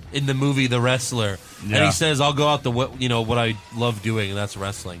wrestler in the movie The Wrestler. And Yeah. he says, I'll go out what I love doing, and that's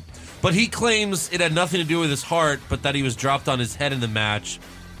wrestling. But he claims it had nothing to do with his heart, but that he was dropped on his head in the match,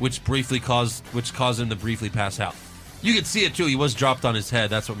 which caused him to briefly pass out. You could see it, too. He was dropped on his head.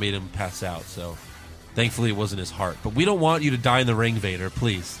 That's what made him pass out. So, thankfully, it wasn't his heart. But we don't want you to die in the ring, Vader,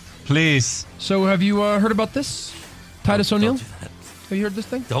 please. Please. So have you heard about this? Titus O'Neil? Don't do that. Have you heard this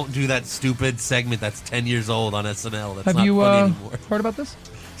thing? Don't do that stupid segment that's 10 years old on SNL. That's Have not you funny anymore. heard about this?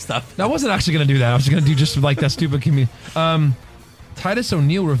 Stop. No, I wasn't actually going to do that. I was going to do just like that stupid comedian. Titus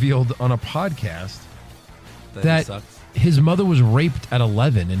O'Neil revealed on a podcast that sucks. his mother was raped at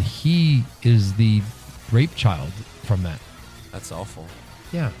 11, and he is the rape child from that. That's awful.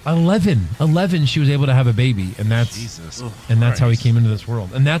 Yeah, 11. 11, she was able to have a baby, and that's Jesus. and that's how he Christ. came into this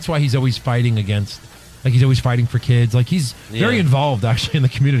world. And that's why he's always fighting against, like he's always fighting for kids. Like he's very Yeah. involved actually in the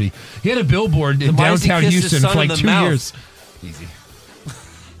community. He had a billboard in Then why does he downtown kiss his Houston son for in like the 2 mouth? years. Easy.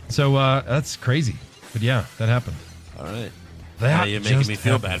 So that's crazy. But yeah, that happened. All right. That Now you're making just me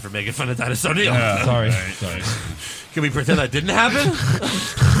feel happened. bad for making fun of Titus O'Neil. Sorry. Sorry. Can we pretend that didn't happen?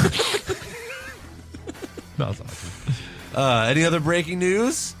 No, it's awesome. Any other breaking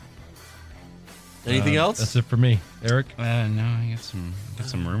news? Anything else? That's it for me. Eric? No, I got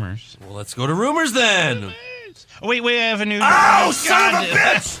some rumors. Well, let's go to rumors then. Oh, wait, I have a new... Oh, son of a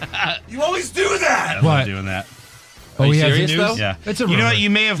bitch! You always do that. I What? love doing that. Oh, you he has the serious, news? though? Yeah. It's a You know rumor. what? You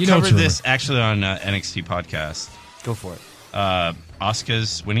may have You know it's covered a this actually on NXT podcast. Go for it.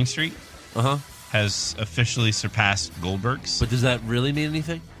 Asuka's winning streak Uh-huh. has officially surpassed Goldberg's. But does that really mean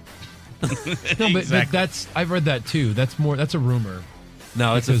anything? No, but Exactly. that's I've read that too. That's a rumor.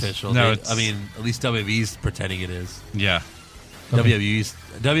 No, it's Because- official. No, I mean, at least WWE's pretending it is. Yeah. Okay.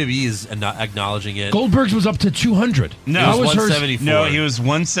 WWE is not acknowledging it. Goldberg's was up to 200. No, That it was was hers. 174. No, he was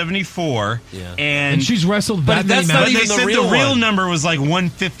 174. Yeah. And she's wrestled But that many that's not But matches. they even the said the real real one. number was like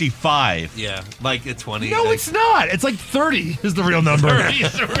 155. Yeah, like a 20. No, like, it's not. It's like 30 is the real number. 30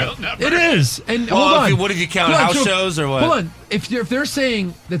 is the real number. It is. And Well, hold if on. you- what if you count Hold on, house so- shows or what? Hold on. If they're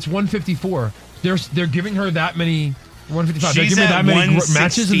saying that's 154, they're giving her that many 155. They're She's giving her at that many 160.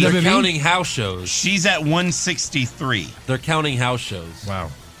 matches in They're WWE. counting house shows. She's at 163. They're counting house shows. Wow.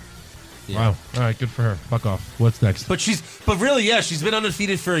 Yeah. Wow. All right, good for her. Fuck off. What's next? But really, yeah, she's been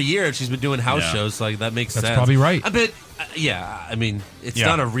undefeated for a year and she's been doing house Yeah. shows. So like that makes That's sense. probably right. I bet. Yeah, I mean, it's Yeah.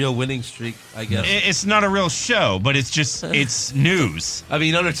 not a real winning streak, I guess. It's not a real show, but it's just it's news. I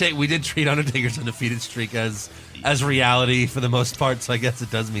mean, we did treat Undertaker's undefeated streak as reality for the most part, so I guess it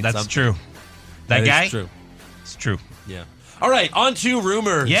does mean That's something. true. That is guy? true. It's true. Yeah. All right, on to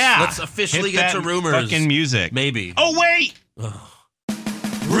rumors. Yeah. Let's officially Hit get that to rumors. Fucking music. Maybe. Oh wait.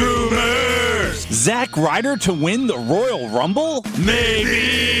 Rumors. Zack Ryder to win the Royal Rumble?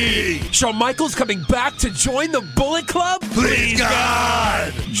 Maybe. Shawn Michaels coming back to join the Bullet Club? Please,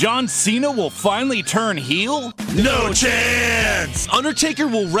 God. John Cena will finally turn heel? No chance. Undertaker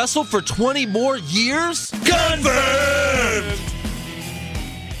will wrestle for 20 more years? Confirmed.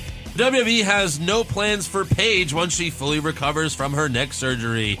 WWE has no plans for Paige once she fully recovers from her neck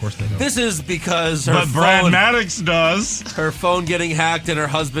surgery. Of course they don't. This is because Brad Maddox does. Her phone getting hacked and her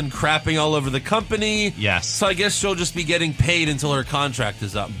husband crapping all over the company. Yes. So I guess she'll just be getting paid until her contract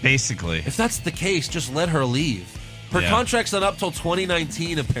is up. Basically. If that's the case, just let her leave. Her contract's not up till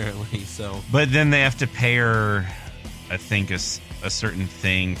 2019, apparently. So. But then they have to pay her, I think, a certain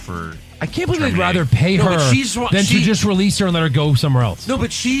thing for... I can't believe they'd rather pay her than to just release her and let her go somewhere else. No,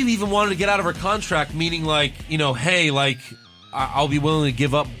 but she even wanted to get out of her contract, meaning like, you know, hey, like, I'll be willing to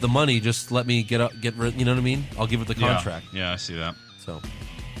give up the money. Just let me get rid. You know what I mean? I'll give it the contract. Yeah, I see that. So,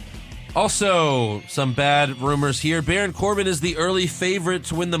 also, some bad rumors here. Baron Corbin is the early favorite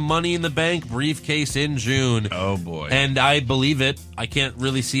to win the Money in the Bank briefcase in June. Oh, boy. And I believe it. I can't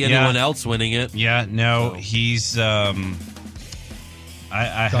really see anyone else winning it. Yeah, no, he's... that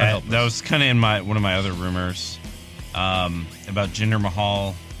was kind of in one of my other rumors about Jinder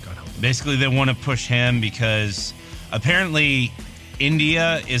Mahal. Basically, they want to push him because apparently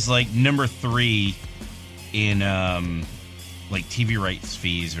India is like number 3 in like TV rights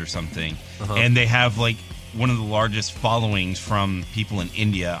fees or something, and they have like one of the largest followings from people in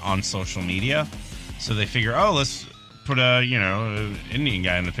India on social media. So they figure, let's put a Indian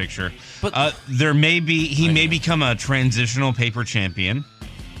guy in the picture. But he may become a transitional paper champion.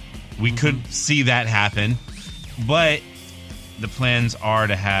 We could see that happen, but the plans are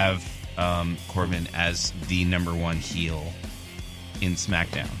to have Corbin as the number 1 heel in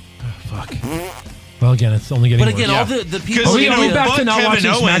SmackDown. Oh, fuck. Well, again, it's only getting worse. But again, all the people... Are we back to not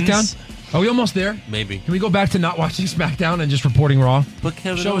watching SmackDown? Are we almost there? Maybe. Can we go back to not watching SmackDown and just reporting Raw? But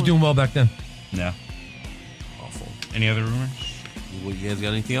Kevin the show was doing well back then. No. Awful. Any other rumors? You guys got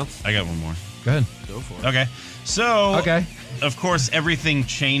anything else? I got one more. Go ahead. Go for it. Okay. So, of course, everything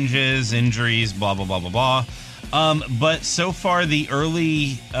changes, injuries, blah, blah, blah, blah, blah. But so far, the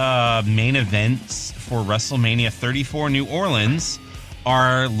early main events for WrestleMania 34 New Orleans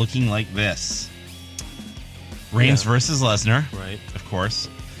are looking like this. Reigns versus Lesnar. Right. Of course.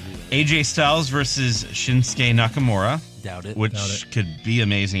 AJ Styles versus Shinsuke Nakamura. Doubt it. Which could be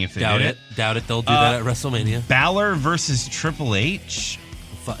amazing if they did it. Doubt it. They'll do that at WrestleMania. Balor versus Triple H.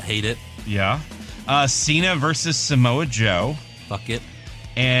 Hate it. Yeah. Cena versus Samoa Joe. Fuck it.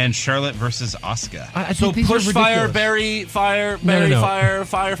 And Charlotte versus Asuka. So push fire, Barry, fire, Barry, fire,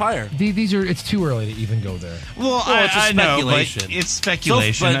 fire, fire. These are. It's too early to even go there. Well, it's just speculation. It's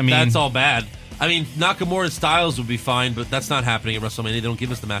speculation. But that's all bad. I mean, Nakamura and Styles would be fine, but that's not happening at WrestleMania. They don't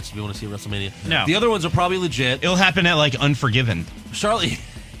give us the matches we want to see at WrestleMania. No. The other ones are probably legit. It'll happen at, like, Unforgiven. Charlotte,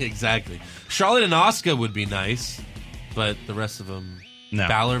 exactly. Charlotte and Asuka would be nice, but the rest of them... No.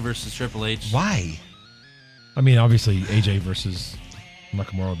 Balor versus Triple H. Why? I mean, obviously, AJ versus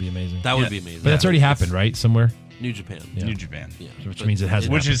Nakamura would be amazing. That would be amazing. But that's already happened, right? Somewhere? New Japan. Yeah. New Japan. Yeah. Which means it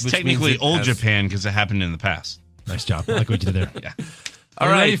hasn't Which happened. is technically old Japan because it happened in the past. Nice job. I like what you did there. Yeah. All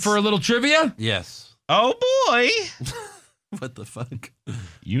right. Ready for a little trivia? Yes. Oh, boy. What the fuck?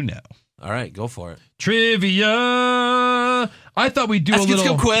 You know. All right, go for it. Trivia. I thought we'd do Asking a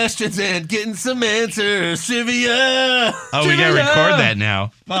little... some questions and getting some answers. Trivia. Oh, we got to record that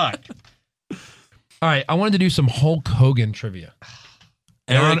now. Fuck. All right, I wanted to do some Hulk Hogan trivia.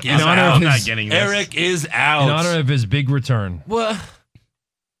 Eric is out. I'm not getting this. Eric is out. In honor of his big return. Well,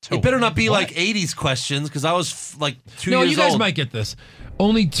 it better not be like 80s questions because I was like 2 years old. No, you guys might get this.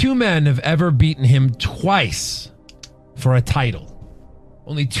 Only 2 men have ever beaten him twice for a title.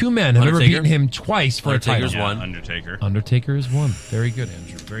 Only 2 men have ever beaten him twice for a title. Undertaker's one. Undertaker is one. Very good,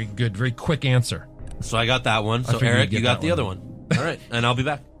 Andrew. Very good. Very quick answer. So I got that one. So Eric, you got the other one. All right, and I'll be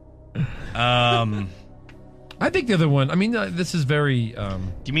back. I think the other one. I mean, this is very.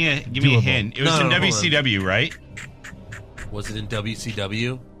 Give me a hint. It was in WCW, right? Was it in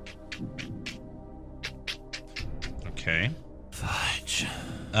WCW? Okay. Fudge.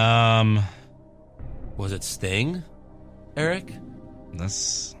 Was it Sting? Eric?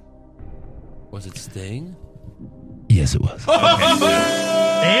 Was it Sting? Yes, it was.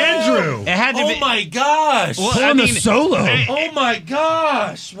 Andrew! It had to be. Oh my gosh! Well, the solo. Oh my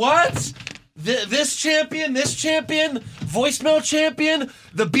gosh! What? This champion, voicemail champion,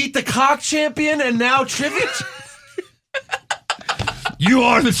 the beat the cock champion, and now trivia. You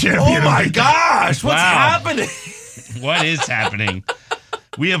are the champion. Oh my gosh! What's happening? What is happening?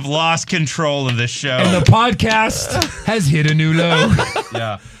 We have lost control of this show. And the podcast has hit a new low.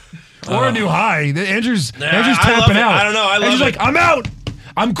 Yeah. Or a new high. Andrew's I tapping out. I don't know. I love Andrew's it. like, I'm out.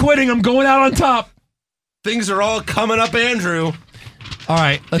 I'm quitting. I'm going out on top. Things are all coming up, Andrew. All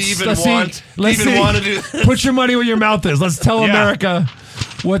right. Let's Do you Let's even see. want to do this? Put your money where your mouth is. Let's tell America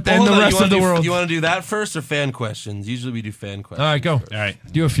what and the rest of the world. You want to do that first or fan questions? Usually we do fan questions. All right, go. First. All right.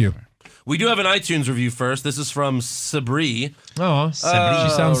 Do a few. We do have an iTunes review first. This is from Sabri. Oh, she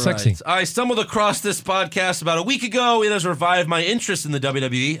sounds sexy. I stumbled across this podcast about a week ago. It has revived my interest in the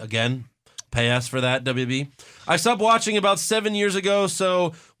WWE. Again, pay us for that, WWE. I stopped watching about 7 years ago,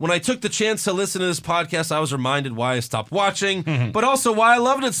 so when I took the chance to listen to this podcast, I was reminded why I stopped watching, but also why I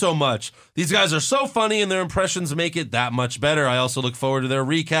loved it so much. These guys are so funny, and their impressions make it that much better. I also look forward to their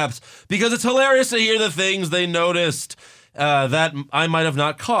recaps, because it's hilarious to hear the things they noticed that I might have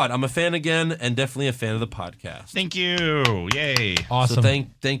not caught. I'm a fan again, and definitely a fan of the podcast. Thank you. Yay. Awesome. So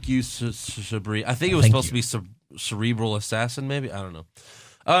thank you, Sabri. I think it was supposed to be Cerebral Assassin, maybe? I don't know.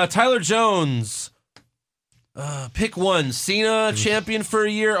 Tyler Jones. Pick one. Cena champion for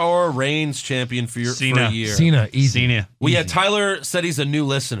a year or Reigns champion for a year? Cena, easy. Cena. Well, yeah, Tyler said he's a new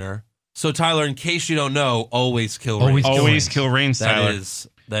listener. So, Tyler, in case you don't know, always kill Reigns. Always kill Reigns, Tyler.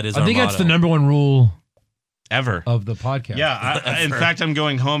 That is I our think that's motto. the number one rule ever of the podcast. Yeah, in fact, I'm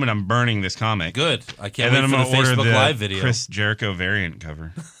going home and I'm burning this comic. Good. I can't And then wait I'm for the gonna order Facebook the Live video. Chris Jericho variant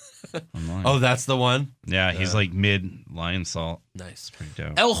cover. Online. Oh, that's the one? Yeah, he's like mid lion salt. Nice. Pretty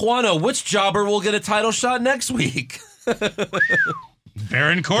dope. El Juano, which jobber will get a title shot next week?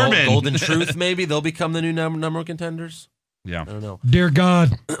 Baron Corbin. Golden Truth, maybe? They'll become the new number one contenders? Yeah. I don't know. Dear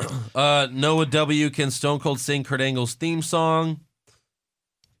God. Noah W. Can Stone Cold sing Kurt Angle's theme song?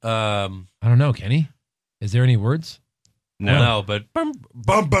 I don't know, can he? Is there any words? No, but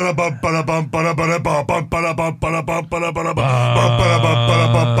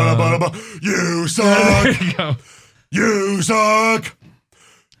you suck. There you go. You suck.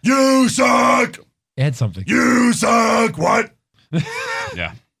 You suck. Add something. You suck. What?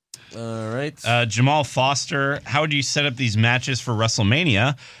 Yeah. All right. Jamal Foster, how would you set up these matches for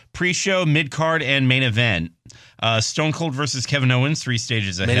WrestleMania? Pre-show, mid-card, and main event. Stone Cold versus Kevin Owens, 3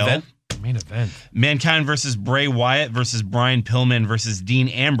 stages of Main hell. event? Main event. Mankind versus Bray Wyatt versus Brian Pillman versus Dean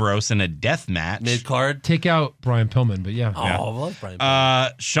Ambrose in a death match. Mid card. Take out Brian Pillman, but yeah. Oh, I love Brian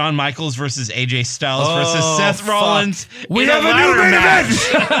Pillman. Shawn Michaels versus AJ Styles versus Seth fuck. Rollins. We in have a new main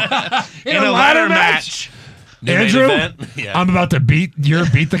match. In in a ladder match. New main Andrew, event? Yeah. I'm about to beat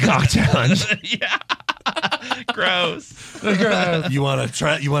the cock challenge. Yeah. Gross. You want to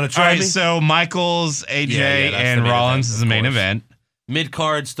try? All right, me? so Michaels, AJ, Yeah, that's and the main Rollins event, is the of main course. event. Mid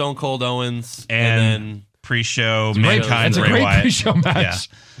card, Stone Cold Owens, And then pre-show, great- Mankind, It's a Bray great Wyatt. pre-show match.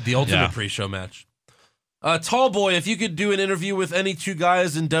 the ultimate Yeah. pre-show match. Tall boy, if you could do an interview with any 2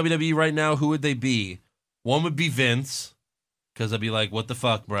 guys in WWE right now, who would they be? One would be Vince, because I'd be like, "What the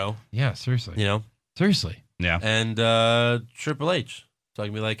fuck, bro?" Yeah, seriously. You know. Seriously. Yeah. And Triple H, so I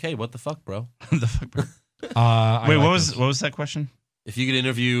can be like, "Hey, what the fuck, bro?" The fuck, bro? I Wait, like what this. was that question? If you could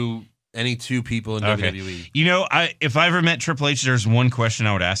interview any 2 people in Okay. WWE, You know, if I ever met Triple H, there's one question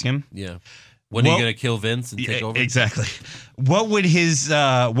I would ask him. yeah. When are Well- you gonna kill Vince and take over? Exactly. What would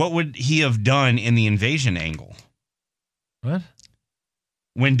he have done in the invasion angle? What?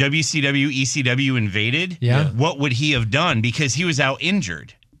 When WCW, ECW invaded, Yeah. what would he have done? Because he was out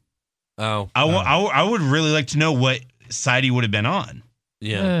injured. Oh, I would really like to know what side he would have been on.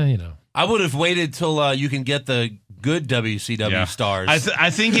 yeah. You know. I would have waited till you can get the good WCW stars. I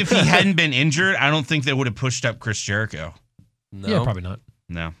think if he hadn't been injured, I don't think they would have pushed up Chris Jericho. No? Yeah, probably not.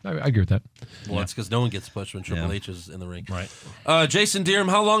 No. I agree with that. Well, it's because no one gets pushed when Triple Yeah. H is in the ring. Right. Jason Deerham,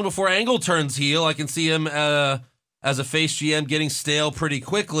 how long before Angle turns heel? I can see him as a face GM getting stale pretty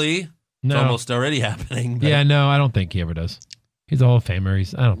quickly. No. It's almost already happening. But Yeah, no, I don't think he ever does. He's a Hall of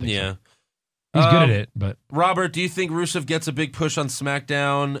Famer. I don't think yeah. so. He's good at it, but Robert, do you think Rusev gets a big push on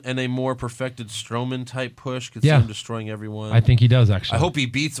SmackDown and a more perfected Strowman type push? Could see Yeah. him destroying everyone. I think he does, actually. I hope he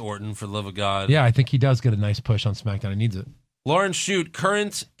beats Orton, for the love of God. Yeah, I think he does get a nice push on SmackDown. He needs it. Lauren Shute,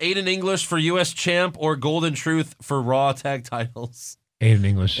 current Aiden English for U.S. Champ or Golden Truth for Raw tag titles? Aiden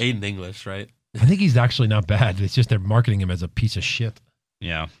English. Aiden English, right? I think he's actually not bad. It's just they're marketing him as a piece of shit.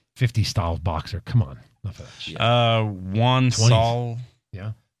 Yeah. 50 style boxer. Come on. Enough of that shit. Juan 20s. Saul.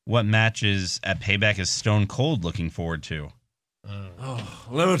 Yeah. What matches at Payback is Stone Cold looking forward to?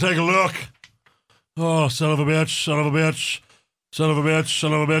 Let me take a look. Oh, son of a bitch, son of a bitch, son of a bitch,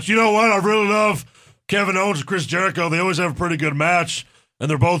 son of a bitch. You know what? I really love Kevin Owens and Chris Jericho. They always have a pretty good match, and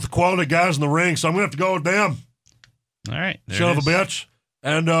they're both quality guys in the ring, so I'm going to have to go with them. All right. Son of a bitch.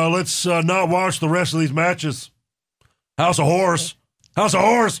 And let's not watch the rest of these matches. House of Horrors. House of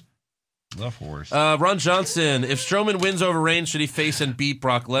Horrors. Love horse. Ron Johnson, if Strowman wins over Reigns, should he face and beat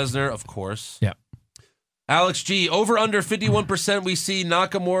Brock Lesnar? Of course. Yeah. Alex G, over under 51% we see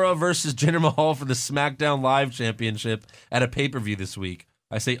Nakamura versus Jinder Mahal for the SmackDown Live Championship at a pay-per-view this week.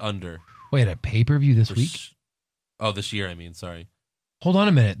 I say under. Wait, a pay-per-view this week? This year, I mean, sorry. Hold on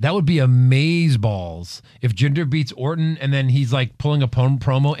a minute. That would be amazeballs if Jinder beats Orton and then he's like pulling a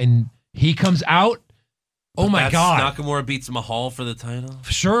promo and he comes out. Oh my God. Nakamura beats Mahal for the title?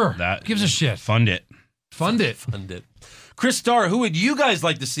 Sure. That gives a shit. Fund it. Fund it. Fund it. Chris Starr, who would you guys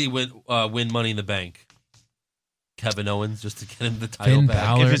like to see win Money in the Bank? Kevin Owens, just to get him the title Finn back.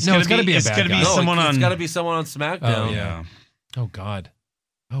 Balor. If it's got to be a bad guy. It's got to be someone on SmackDown. Oh, yeah. Oh, God.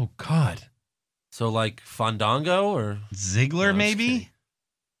 Oh, God. So, like, Fandango or? Ziggler, maybe?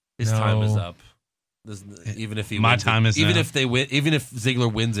 His time is up. Even if he wins time is even now. if they win, even if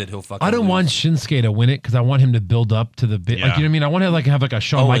Ziggler wins it, he'll fucking I don't lose. want Shinsuke to win it because I want him to build up to the bit. Yeah. Like, you know what I mean? I want to have like a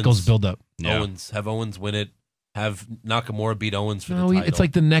Shawn Michaels build up. Yeah. Have Owens win it. Have Nakamura beat Owens for the title. It's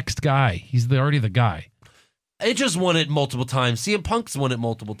like the next guy. He's already the guy. It just won it multiple times. CM Punk's won it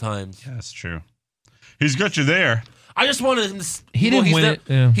multiple times. Yeah, that's true. He's got you there. I just wanted him to... He didn't win it.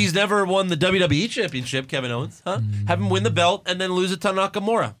 Yeah. He's never won the WWE Championship, Kevin Owens. Huh? Have him win the belt and then lose it to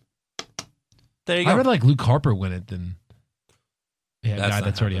Nakamura. There you go. I'd rather like Luke Harper win it than... Yeah, That's guy not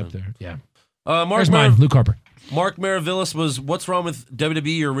that's already happening. up there. Yeah. Mark Here's mine, Luke Harper. Mark Maravillas was, what's wrong with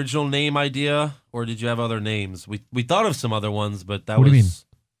WWE, your original name idea? Or did you have other names? We thought of some other ones, but that What was... do you mean?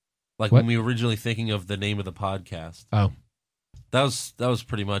 Like What? when we were originally thinking of the name of the podcast. Oh. That was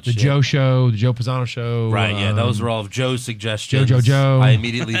pretty much The it. Joe Show, the Joe Pisano Show. Right, yeah. Those were all of Joe's suggestions. Joe. I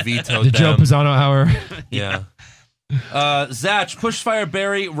immediately vetoed the them. Joe Pisano Hour. Yeah. Zach, Pushfire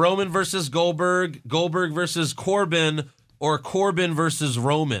Barry, Roman versus Goldberg versus Corbin, or Corbin versus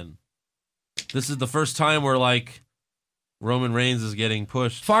Roman. This is the first time where, like, Roman Reigns is getting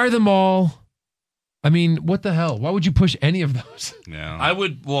pushed. Fire them all. I mean, what the hell? Why would you push any of those? Yeah. I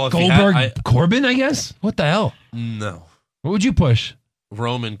would, well, if Goldberg, Corbin, I guess? What the hell? No. What would you push?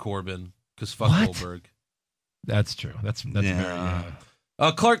 Roman Corbin, because fuck What? Goldberg. That's true. That's very...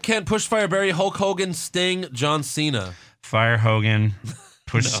 Clark Kent, Pushfire Barry, Hulk Hogan, Sting, John Cena. Fire Hogan,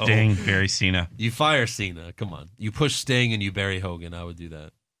 push No. Sting, bury Cena. You fire Cena. Come on. You push Sting and you bury Hogan. I would do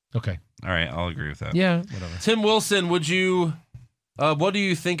that. Okay. All right, I'll agree with that. Yeah, whatever. Tim Wilson, would you... what do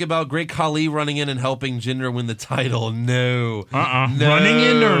you think about Great Khali running in and helping Jinder win the title? No. No. Running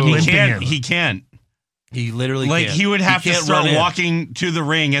in or He limping can't. in? He can't. He literally Like, can't. he would have to can't start run in. walking to the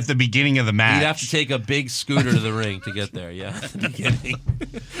ring at the beginning of the match. He'd have to take a big scooter to the ring to get there. Yeah, at the beginning.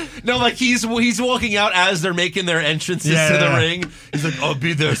 No, like he's walking out as they're making their entrances to the ring. He's like, "I'll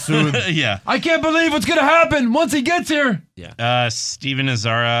be there soon." Yeah. I can't believe what's going to happen once he gets here. Yeah. Steven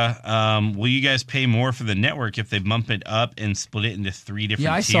Azara, will you guys pay more for the network if they bump it up and split it into 3 different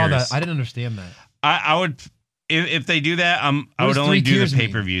Yeah, I tiers? saw that. I didn't understand that. I would... If they do that, I would does only 3 do tiers the mean?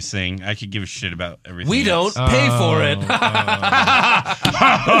 pay-per-view thing. I could give a shit about everything We else. don't pay for it.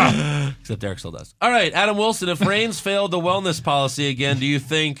 Except Eric still does. All right, Adam Wilson, if Reigns failed the wellness policy again, do you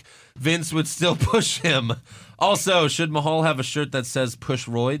think Vince would still push him? Also, should Mahal have a shirt that says push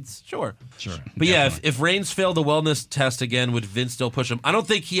roids? Sure. But yeah, if Reigns failed the wellness test again, would Vince still push him? I don't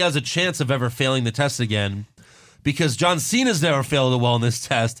think he has a chance of ever failing the test again, because John Cena's never failed a wellness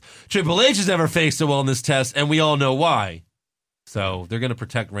test. Triple H has never faced a wellness test, and we all know why. So they're going to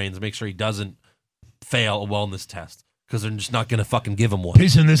protect Reigns, make sure he doesn't fail a wellness test, because they're just not going to fucking give him one.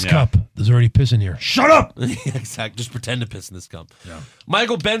 Piss in this cup. There's already piss in here. Shut up! Exactly. Just pretend to piss in this cup. Yeah.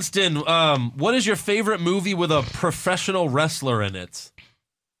 Michael Benston, what is your favorite movie with a professional wrestler in it?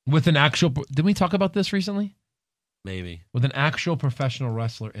 With an actual... Didn't we talk about this recently? Maybe. With an actual professional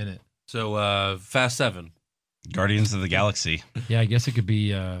wrestler in it. So, Fast 7. Guardians of the Galaxy. Yeah, I guess it could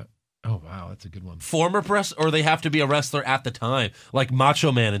be... oh, wow, that's a good one. Former press, or they have to be a wrestler at the time, like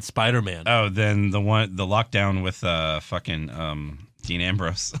Macho Man and Spider-Man. Oh, then the lockdown with fucking Dean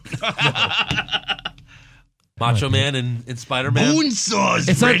Ambrose. Macho Man and Spider-Man. Bonesaw's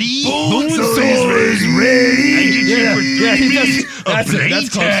It's ready. Bonesaw is ready. Yeah, he does. That's it. That's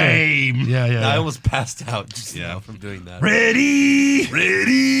closer. Time. Yeah. I almost passed out just now from doing that. Ready.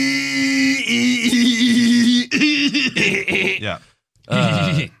 Yeah.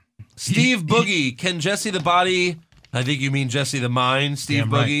 Steve Boogie, can Jesse the Body, I think you mean Jesse the Mind, Steve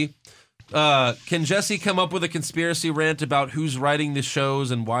Damn right. Boogie. Can Jesse come up with a conspiracy rant about who's writing the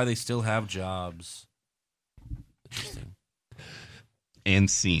shows and why they still have jobs? Interesting. And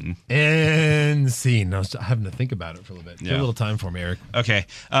scene. And scene. I was having to think about it for a little bit. Give a little time for me, Eric. Okay.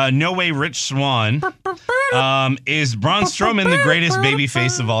 No way Rich Swann. Is Braun Strowman the greatest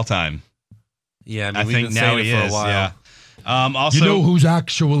babyface of all time? Yeah, I mean, I we've think been now saying he it for is. a while. Yeah. Also, You know who's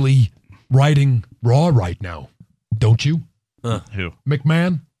actually writing Raw right now. Don't you? Who?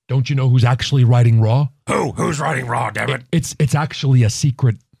 McMahon? Don't you know who's actually writing Raw? Who's writing Raw, damn it? It's actually a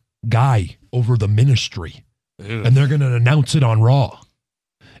secret guy over the ministry. Ew. And they're going to announce it on Raw.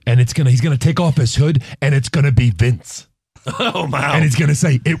 And he's going to take off his hood, and it's going to be Vince. Oh, wow. And he's going to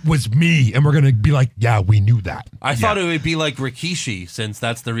say, it was me. And we're going to be like, yeah, we knew that. I thought it would be like Rikishi, since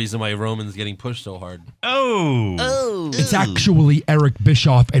that's the reason why Roman's getting pushed so hard. Oh. It's actually Eric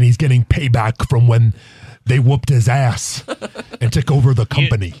Bischoff, and he's getting payback from when they whooped his ass and took over the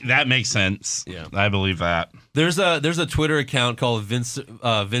company. That makes sense. Yeah. I believe that. There's a Twitter account called Vince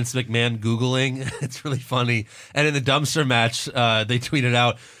McMahon Googling. It's really funny. And in the dumpster match, they tweeted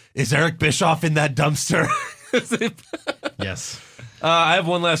out, "Is Eric Bischoff in that dumpster?" Yes. I have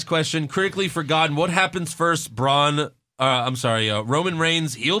one last question. Critically forgotten. What happens first, Roman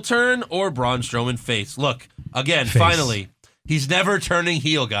Reigns heel turn or Braun Strowman face? Look, again, Face. finally, he's never turning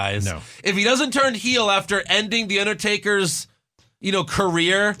heel, guys. No. If he doesn't turn heel after ending The Undertaker's,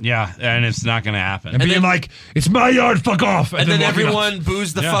 career, Yeah, and it's not going to happen. And being then- like, it's my yard, fuck off. and then walking everyone off.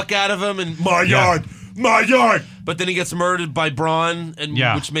 boos the Yeah. fuck out of him, and My yard. but then he gets murdered by Braun, and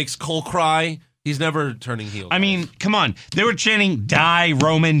Yeah. which makes Cole cry. He's never turning heel. I mean, come on. They were chanting, "Die,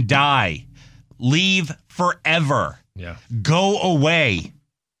 Roman, die. Leave forever. Yeah. Go away."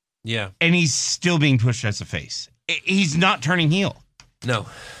 yeah, And he's still being pushed as a face. He's not turning heel. no,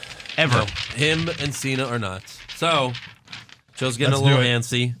 Ever. no. Him and Cena are not. So, Joe's getting Let's a little do it.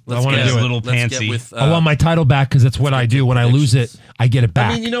 antsy. wanna get do it. Little let's pantsy. get with, I want my title back because that's what I do. When I lose it, I get it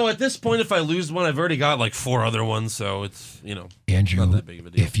back. I mean, at this point, if I lose one, I've already got like 4 other ones, so it's, Andrew, not that big of a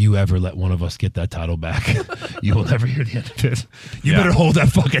deal. if you ever let one of us get that title back, you will never hear the end of it. You Yeah. better hold that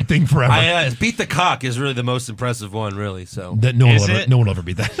fucking thing forever. Beat the cock is really the most impressive one, really. So That no one, Is will ever, it? no one will ever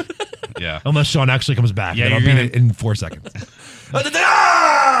beat that. Yeah. Unless Sean actually comes back. Yeah, then I'll you're beat it in 4 seconds.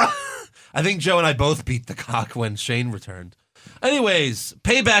 I think Joe and I both beat the cock when Shane returned. Anyways,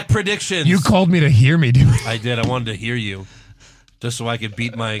 payback predictions. You called me to hear me, dude. I did. I wanted to hear you, just so I could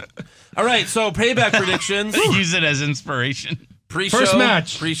beat my. All right, so payback predictions. Use it as inspiration. Pre-show, First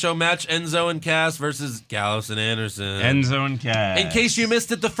match. Pre-show match. Enzo and Cass versus Gallows and Anderson. Enzo and Cass. In case you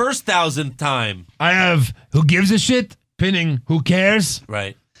missed it the first 1,000th time. I have who gives a shit pinning who cares.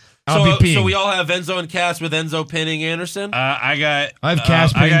 Right. I'll be peeing. So we all have Enzo and Cass with Enzo pinning Anderson. I have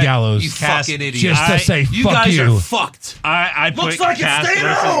Cass pinning Gallows. You fucking idiot. Just to say you fuck guys you. are fucked. I put Looks like it's Cass staying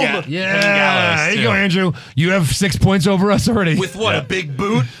versus home. pinning Yeah, Gallows, there you too. go, Andrew. You have 6 points over us already. With what, a big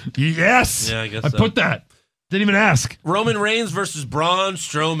boot? Yes. Yeah, I guess I so. put that. Didn't even ask. Roman Reigns versus Braun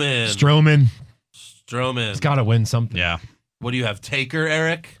Strowman. Strowman. He's got to win something. Yeah. What do you have, Taker,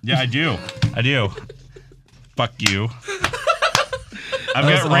 Eric? Yeah, I do. Fuck you. I've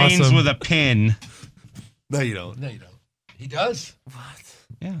That's got Reigns awesome. with a pin. No, you don't. He does.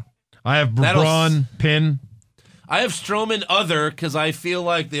 Yeah. I have That'll Braun pin. I have Strowman other because I feel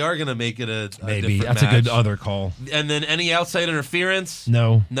like they are going to make it a Maybe. different That's a good match. other call. And then any outside interference?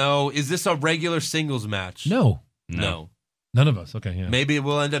 No. No. Is this a regular singles match? No. No. None of us. Okay, yeah. Maybe it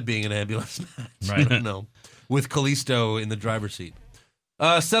will end up being an ambulance match. Right. I don't know. With Kalisto in the driver's seat.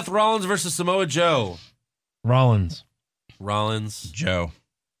 Seth Rollins versus Samoa Joe. Rollins. Joe.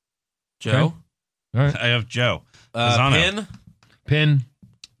 Joe. All right. I have Joe. Lozano. Pin.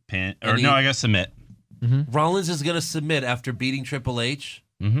 Pin. Or no, I got submit. Rollins is going to submit after beating Triple H.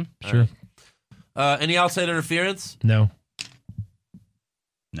 Mm-hmm. Sure. Any outside interference? No.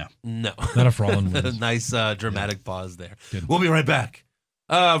 No. Not if Rollins wins. Nice dramatic pause there. Good. We'll be right back.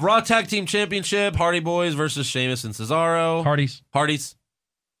 Raw Tag Team Championship, Hardy Boys versus Sheamus and Cesaro. Hardys.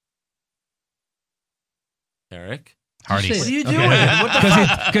 Eric. Hardy's. What are you doing? What the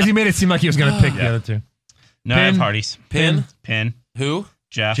fuck? Because he made it seem like he was going to pick the other two. No, I have Hardy's. Pin. Who?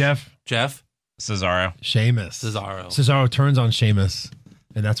 Jeff. Cesaro. Sheamus. Cesaro. Cesaro turns on Sheamus,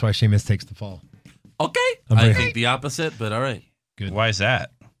 and that's why Sheamus takes the fall. Okay. I'm I very- think the opposite, but all right. Good. Why is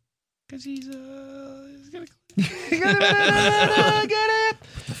that? Because he's gonna What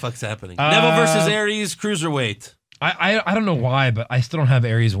the fuck's happening? Neville versus Aries, Cruiserweight. I don't know why, but I still don't have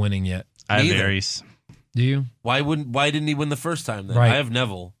Aries winning yet. I have Neither. Aries. Do you? Why didn't he win the first time then? Right. I have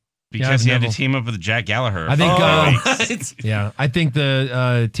Neville. Because Yeah, he had to Neville. team up with Jack Gallagher. I think. Right. Yeah, I think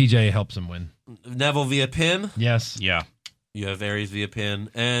the TJ helps him win. Neville via pin. Yes. Yeah. You have Aries via pin.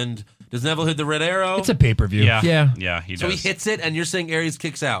 And does Neville hit the red arrow? It's a pay-per-view. Yeah. Yeah. Yeah, he does. So he hits it, and you're saying Aries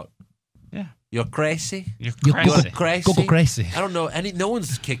kicks out. Yeah. You're crazy. You're You crazy. Crazy. Go crazy. I don't know. No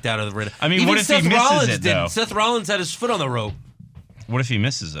one's kicked out of the red. I mean, Even what if he Seth misses Rollins it, didn't. though? Seth Rollins had his foot on the rope. What if he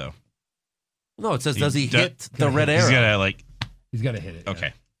misses, though? No, it says, does he do- hit the red He's arrow? got to, like... He's got to hit it.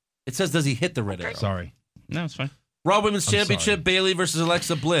 Okay. It says, does he hit the red arrow? Sorry. No, it's fine. Raw Women's Championship, Bayley versus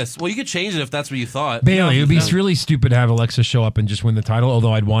Alexa Bliss. Well, you could change it if that's what you thought. Bayley. It would be really stupid to have Alexa show up and just win the title,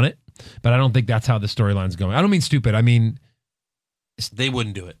 although I'd want it. But I don't think that's how the storyline's going. I don't mean stupid. I mean... They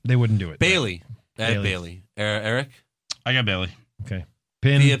wouldn't do it. They wouldn't do it. Bayley. I have Bayley. Eric? I got Bayley. Okay.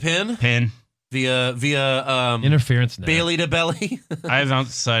 Pin. Via pin? Pin. Via interference. No. Bayley to belly. I have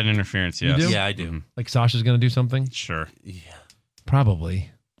outside interference. Yes. You do? Yeah, I do. Like Sasha's gonna do something. Sure. Yeah. Probably.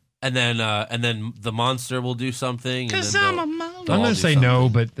 And then the monster will do something. Because I'm a monster. I'm gonna say no,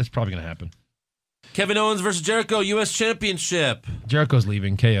 but that's probably gonna happen. Kevin Owens versus Jericho, U.S. Championship. Jericho's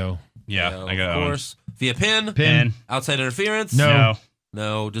leaving. KO. Yeah, I got of course. Via pin. Pin. Outside interference. No.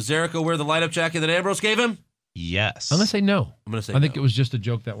 No. Does Jericho wear the light up jacket that Ambrose gave him? Yes. I'm gonna say no. I'm gonna say I think no. it was just a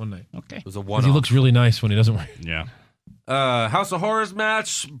joke that one night. Okay. It was a Because one. he looks really nice when he doesn't wear it. Yeah. House of Horrors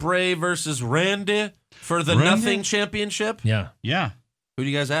match, Bray versus Randy for the Nothing Championship. Yeah. Yeah. Who do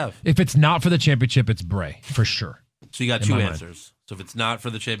you guys have? If it's not for the championship, it's Bray for sure. So you got In two my answers. So if it's not for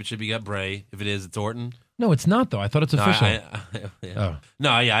the championship, you got Bray. If it is, it's Orton. No, it's not though. I thought it's No, official. yeah. Oh.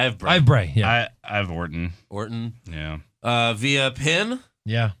 No, yeah, I have Bray. I have Bray. Yeah. I have Orton. Orton. Yeah. Via pin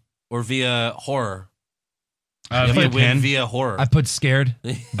Yeah. or via horror? Via win pin. via horror. I put scared.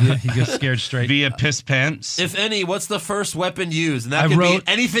 He gets scared straight. Via piss pants. If any, what's the first weapon used? And that I could wrote-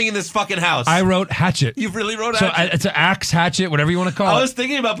 be anything in this fucking house. I wrote hatchet. You really wrote So hatchet? it's an axe, hatchet, whatever you want to call I it. was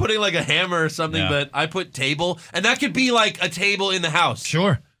thinking about putting like a hammer or something, Yeah. but I put table, and that could be like a table in the house.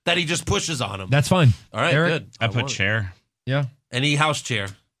 Sure. That he just pushes on him. That's fine. All right, Eric? good. I put want it. chair. Yeah. Any house chair.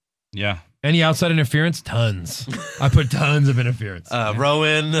 Yeah. Any outside interference? Tons. I put tons of interference.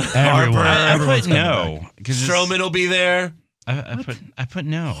 Rowan, Everyone. Harper, I Everyone's put coming no. Because Strowman will be there. I put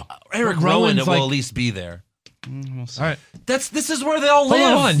no. Eric But Rowan Rowan's will like- at least be there. We'll see. All right. This is where they all Hold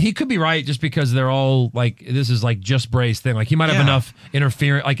live. on. He could be right just because they're all like, this is like just Bray's thing. Like he might have Yeah. enough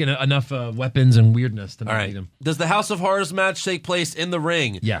interference, like enough weapons and weirdness to All not right. beat him. Does the House of Horrors match take place in the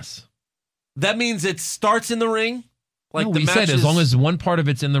ring? Yes. That means it starts in the ring? Like No, the we match said as is- long as one part of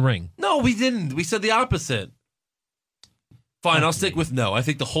it's in the ring. No, we didn't. We said the opposite. Fine, I'll stick with no. I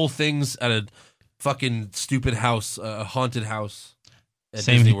think the whole thing's at a fucking stupid house, a haunted house at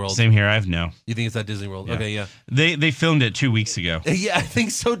Disney World. Same here. I have no. You think it's at Disney World? Yeah. Okay, yeah. They filmed it 2 weeks ago. Yeah, I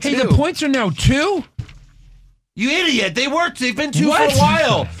think so too. Hey, the points are now 2? You idiot. They worked. They've been 2 What? for a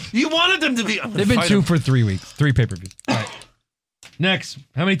while. You wanted them to be. They've been 2 for 3 weeks. 3 pay-per-views. All right. Next.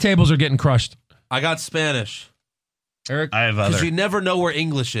 How many tables are getting crushed? I got Spanish. Eric? I have Because other. you never know where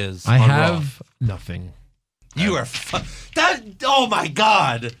English is. I on Raw. have nothing. You are that. Oh my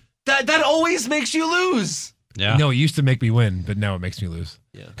god. That always makes you lose. Yeah. No, it used to make me win, but now it makes me lose.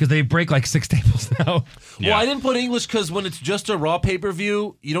 Yeah. Because they break like 6 tables now. Yeah. Well, I didn't put English because when it's just a Raw pay per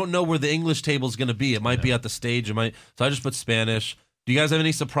view, you don't know where the English table is going to be. It might be at the stage. It might. So I just put Spanish. Do you guys have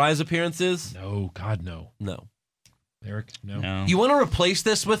any surprise appearances? No, God, no. No. Eric, no. No. You want to replace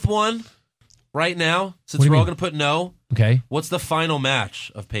this with one right now? Since What do you we're all mean? going to put no. Okay. What's the final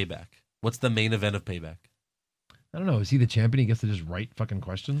match of Payback? What's the main event of Payback? I don't know. Is he the champion? He gets to just write fucking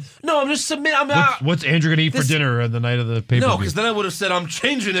questions? No, I'm just submitting. What's Andrew going to eat for this- dinner on the night of the pay-per-view? No, because then I would have said I'm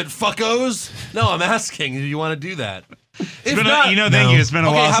changing it, fuckos. No, I'm asking. Do you want to do that? If not, thank No. you. It's been a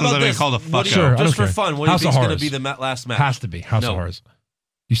okay, while how since about I've been this? called a What fuck. do you- Sure, I just don't for care. fun. What do you House think of is going to Horrors. be the last match? Has to be. House No. of Horrors.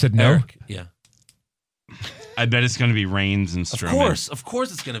 You said no? Eric? Yeah. I bet it's going to be Reigns and Strowman. Of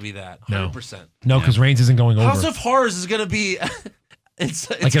course it's going to be that. No. 100%. No, because Reigns isn't going over. House of Horrors is going to be... It's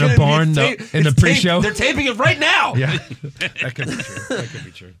Like in a gonna be- barn, it's in the it's pre-show? They're taping it right now. Yeah. That could be true. That could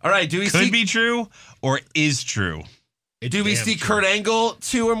be true. All right. Do we Could see? be true or is true. Do we damn see true. Kurt Angle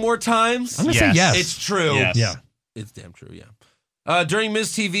 2 or more times? I'm going to say Yes. yes. It's true. Yes. Yeah. It's damn true. Yeah. During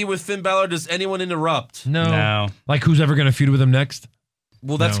Miz TV with Finn Balor, does anyone interrupt? No. No. Like who's ever going to feud with him next?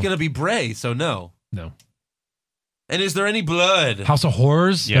 Well, that's No. going to be Bray. So no. No. And is there any blood? House of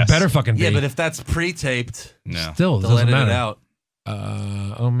Horrors? Yes. It better fucking be. Yeah, but if that's pre-taped, No. Still, it they'll doesn't edit matter. it out.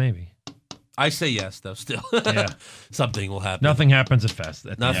 Maybe. I say yes, though. Still, Yeah. something will happen. Nothing happens at Fest.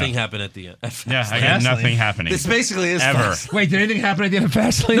 Nothing Yeah. happened at the end. At Yeah, I Fastlane. got Fastlane. nothing happening. This basically is Ever. Fastlane. Wait, did anything happen at the end of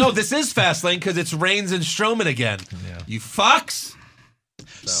Fastlane? No, this is Fastlane because it's Reigns and Strowman again. Yeah. You fucks.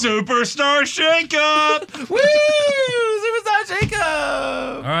 Superstar shakeup. Woo! Superstar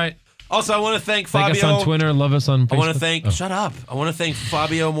Jacob. All right. Also, I want to thank Like Fabio. us on Twitter. Love us on Facebook. I want to thank. Oh. Shut up. I want to thank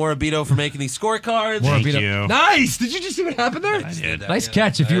Fabio Morabito for making these scorecards. Thank Morabito. you. Nice. Did you just see what happened there? I did. Nice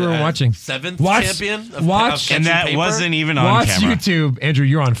catch if you were watching. 7th Watch- champion. Of, watch- of And that catching paper. wasn't even on Watch camera. YouTube. Andrew,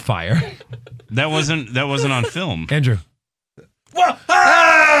 you're on fire. That wasn't on film. Andrew. Whoa!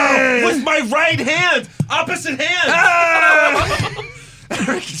 Ah! With my right hand, opposite hand.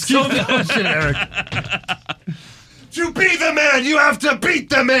 Eric is so Oh, shit, Eric. Drew be the man. You have to beat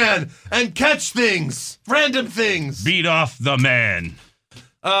the man and catch things, random things. Beat off the man.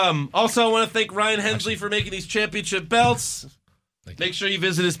 Also, I want to thank Ryan Hensley for making these championship belts. Make sure you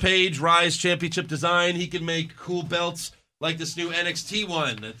visit his page, Rise Championship Design. He can make cool belts like this new NXT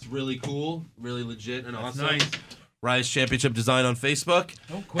one. That's really cool, really legit and awesome. Nice. Rise Championship Design on Facebook.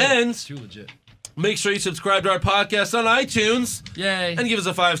 Don't quit. And it's too legit. Make sure you subscribe to our podcast on iTunes. Yay. And give us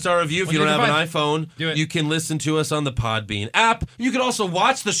a 5-star review if you don't have an iPhone. Do it. You can listen to us on the Podbean app. You can also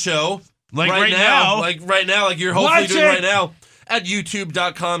watch the show like right now. Like you're hopefully doing right now at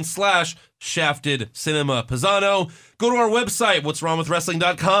youtube.com/Shafted Cinema Pisano. Go to our website,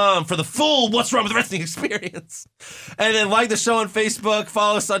 what'swrongwithwrestling.com, for the full What's Wrong with Wrestling experience. And then like the show on Facebook.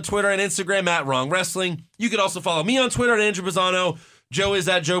 Follow us on Twitter and Instagram at Wrong Wrestling. You can also follow me on Twitter at Andrew Pisano. Joe is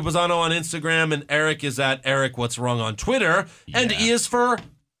at Joe Pisano on Instagram, and Eric is at Eric What's Wrong on Twitter. Yeah. And E is for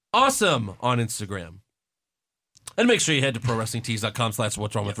Awesome on Instagram. And make sure you head to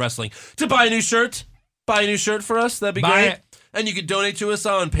ProWrestlingTees.com/What's Wrong with Wrestling to buy a new shirt. Buy a new shirt for us. That'd be great. It. And you can donate to us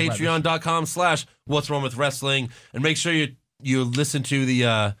on Patreon.com/What's Wrong with Wrestling. And make sure you listen to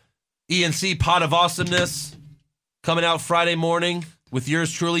the ENC Pot of Awesomeness coming out Friday morning with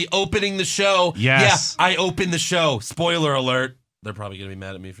yours truly opening the show. Yes. Yeah, I opened the show. Spoiler alert. They're probably going to be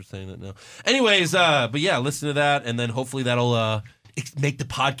mad at me for saying that now. Anyways, but yeah, listen to that, and then hopefully that'll make the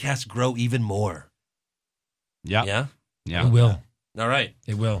podcast grow even more. Yeah. Yeah? Yeah. It will. All right.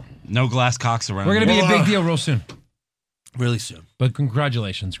 It will. No glass cocks around. We're going to be a big deal real soon. Really soon. But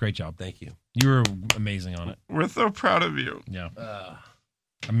congratulations. Great job. Thank you. You were amazing on it. We're so proud of you. Yeah.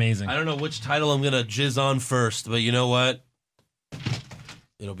 Amazing. I don't know which title I'm going to jizz on first, but you know what?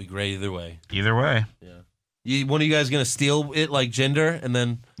 It'll be great either way. Either way. Yeah. One of you guys going to steal it like Gender and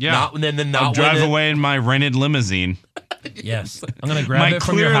then not I'll drive away in my rented limousine. Yes. I'm going to grab it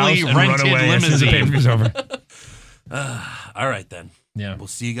from your house and rented run away limousine. as soon as the pay-per-view's over. All right, then. Yeah. We'll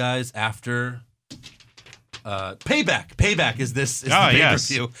see you guys after Payback. Payback is the yes.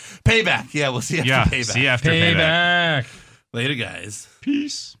 pay-per-view. Payback. Yeah, we'll see you after Payback. See you after Payback. Later, guys.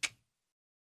 Peace.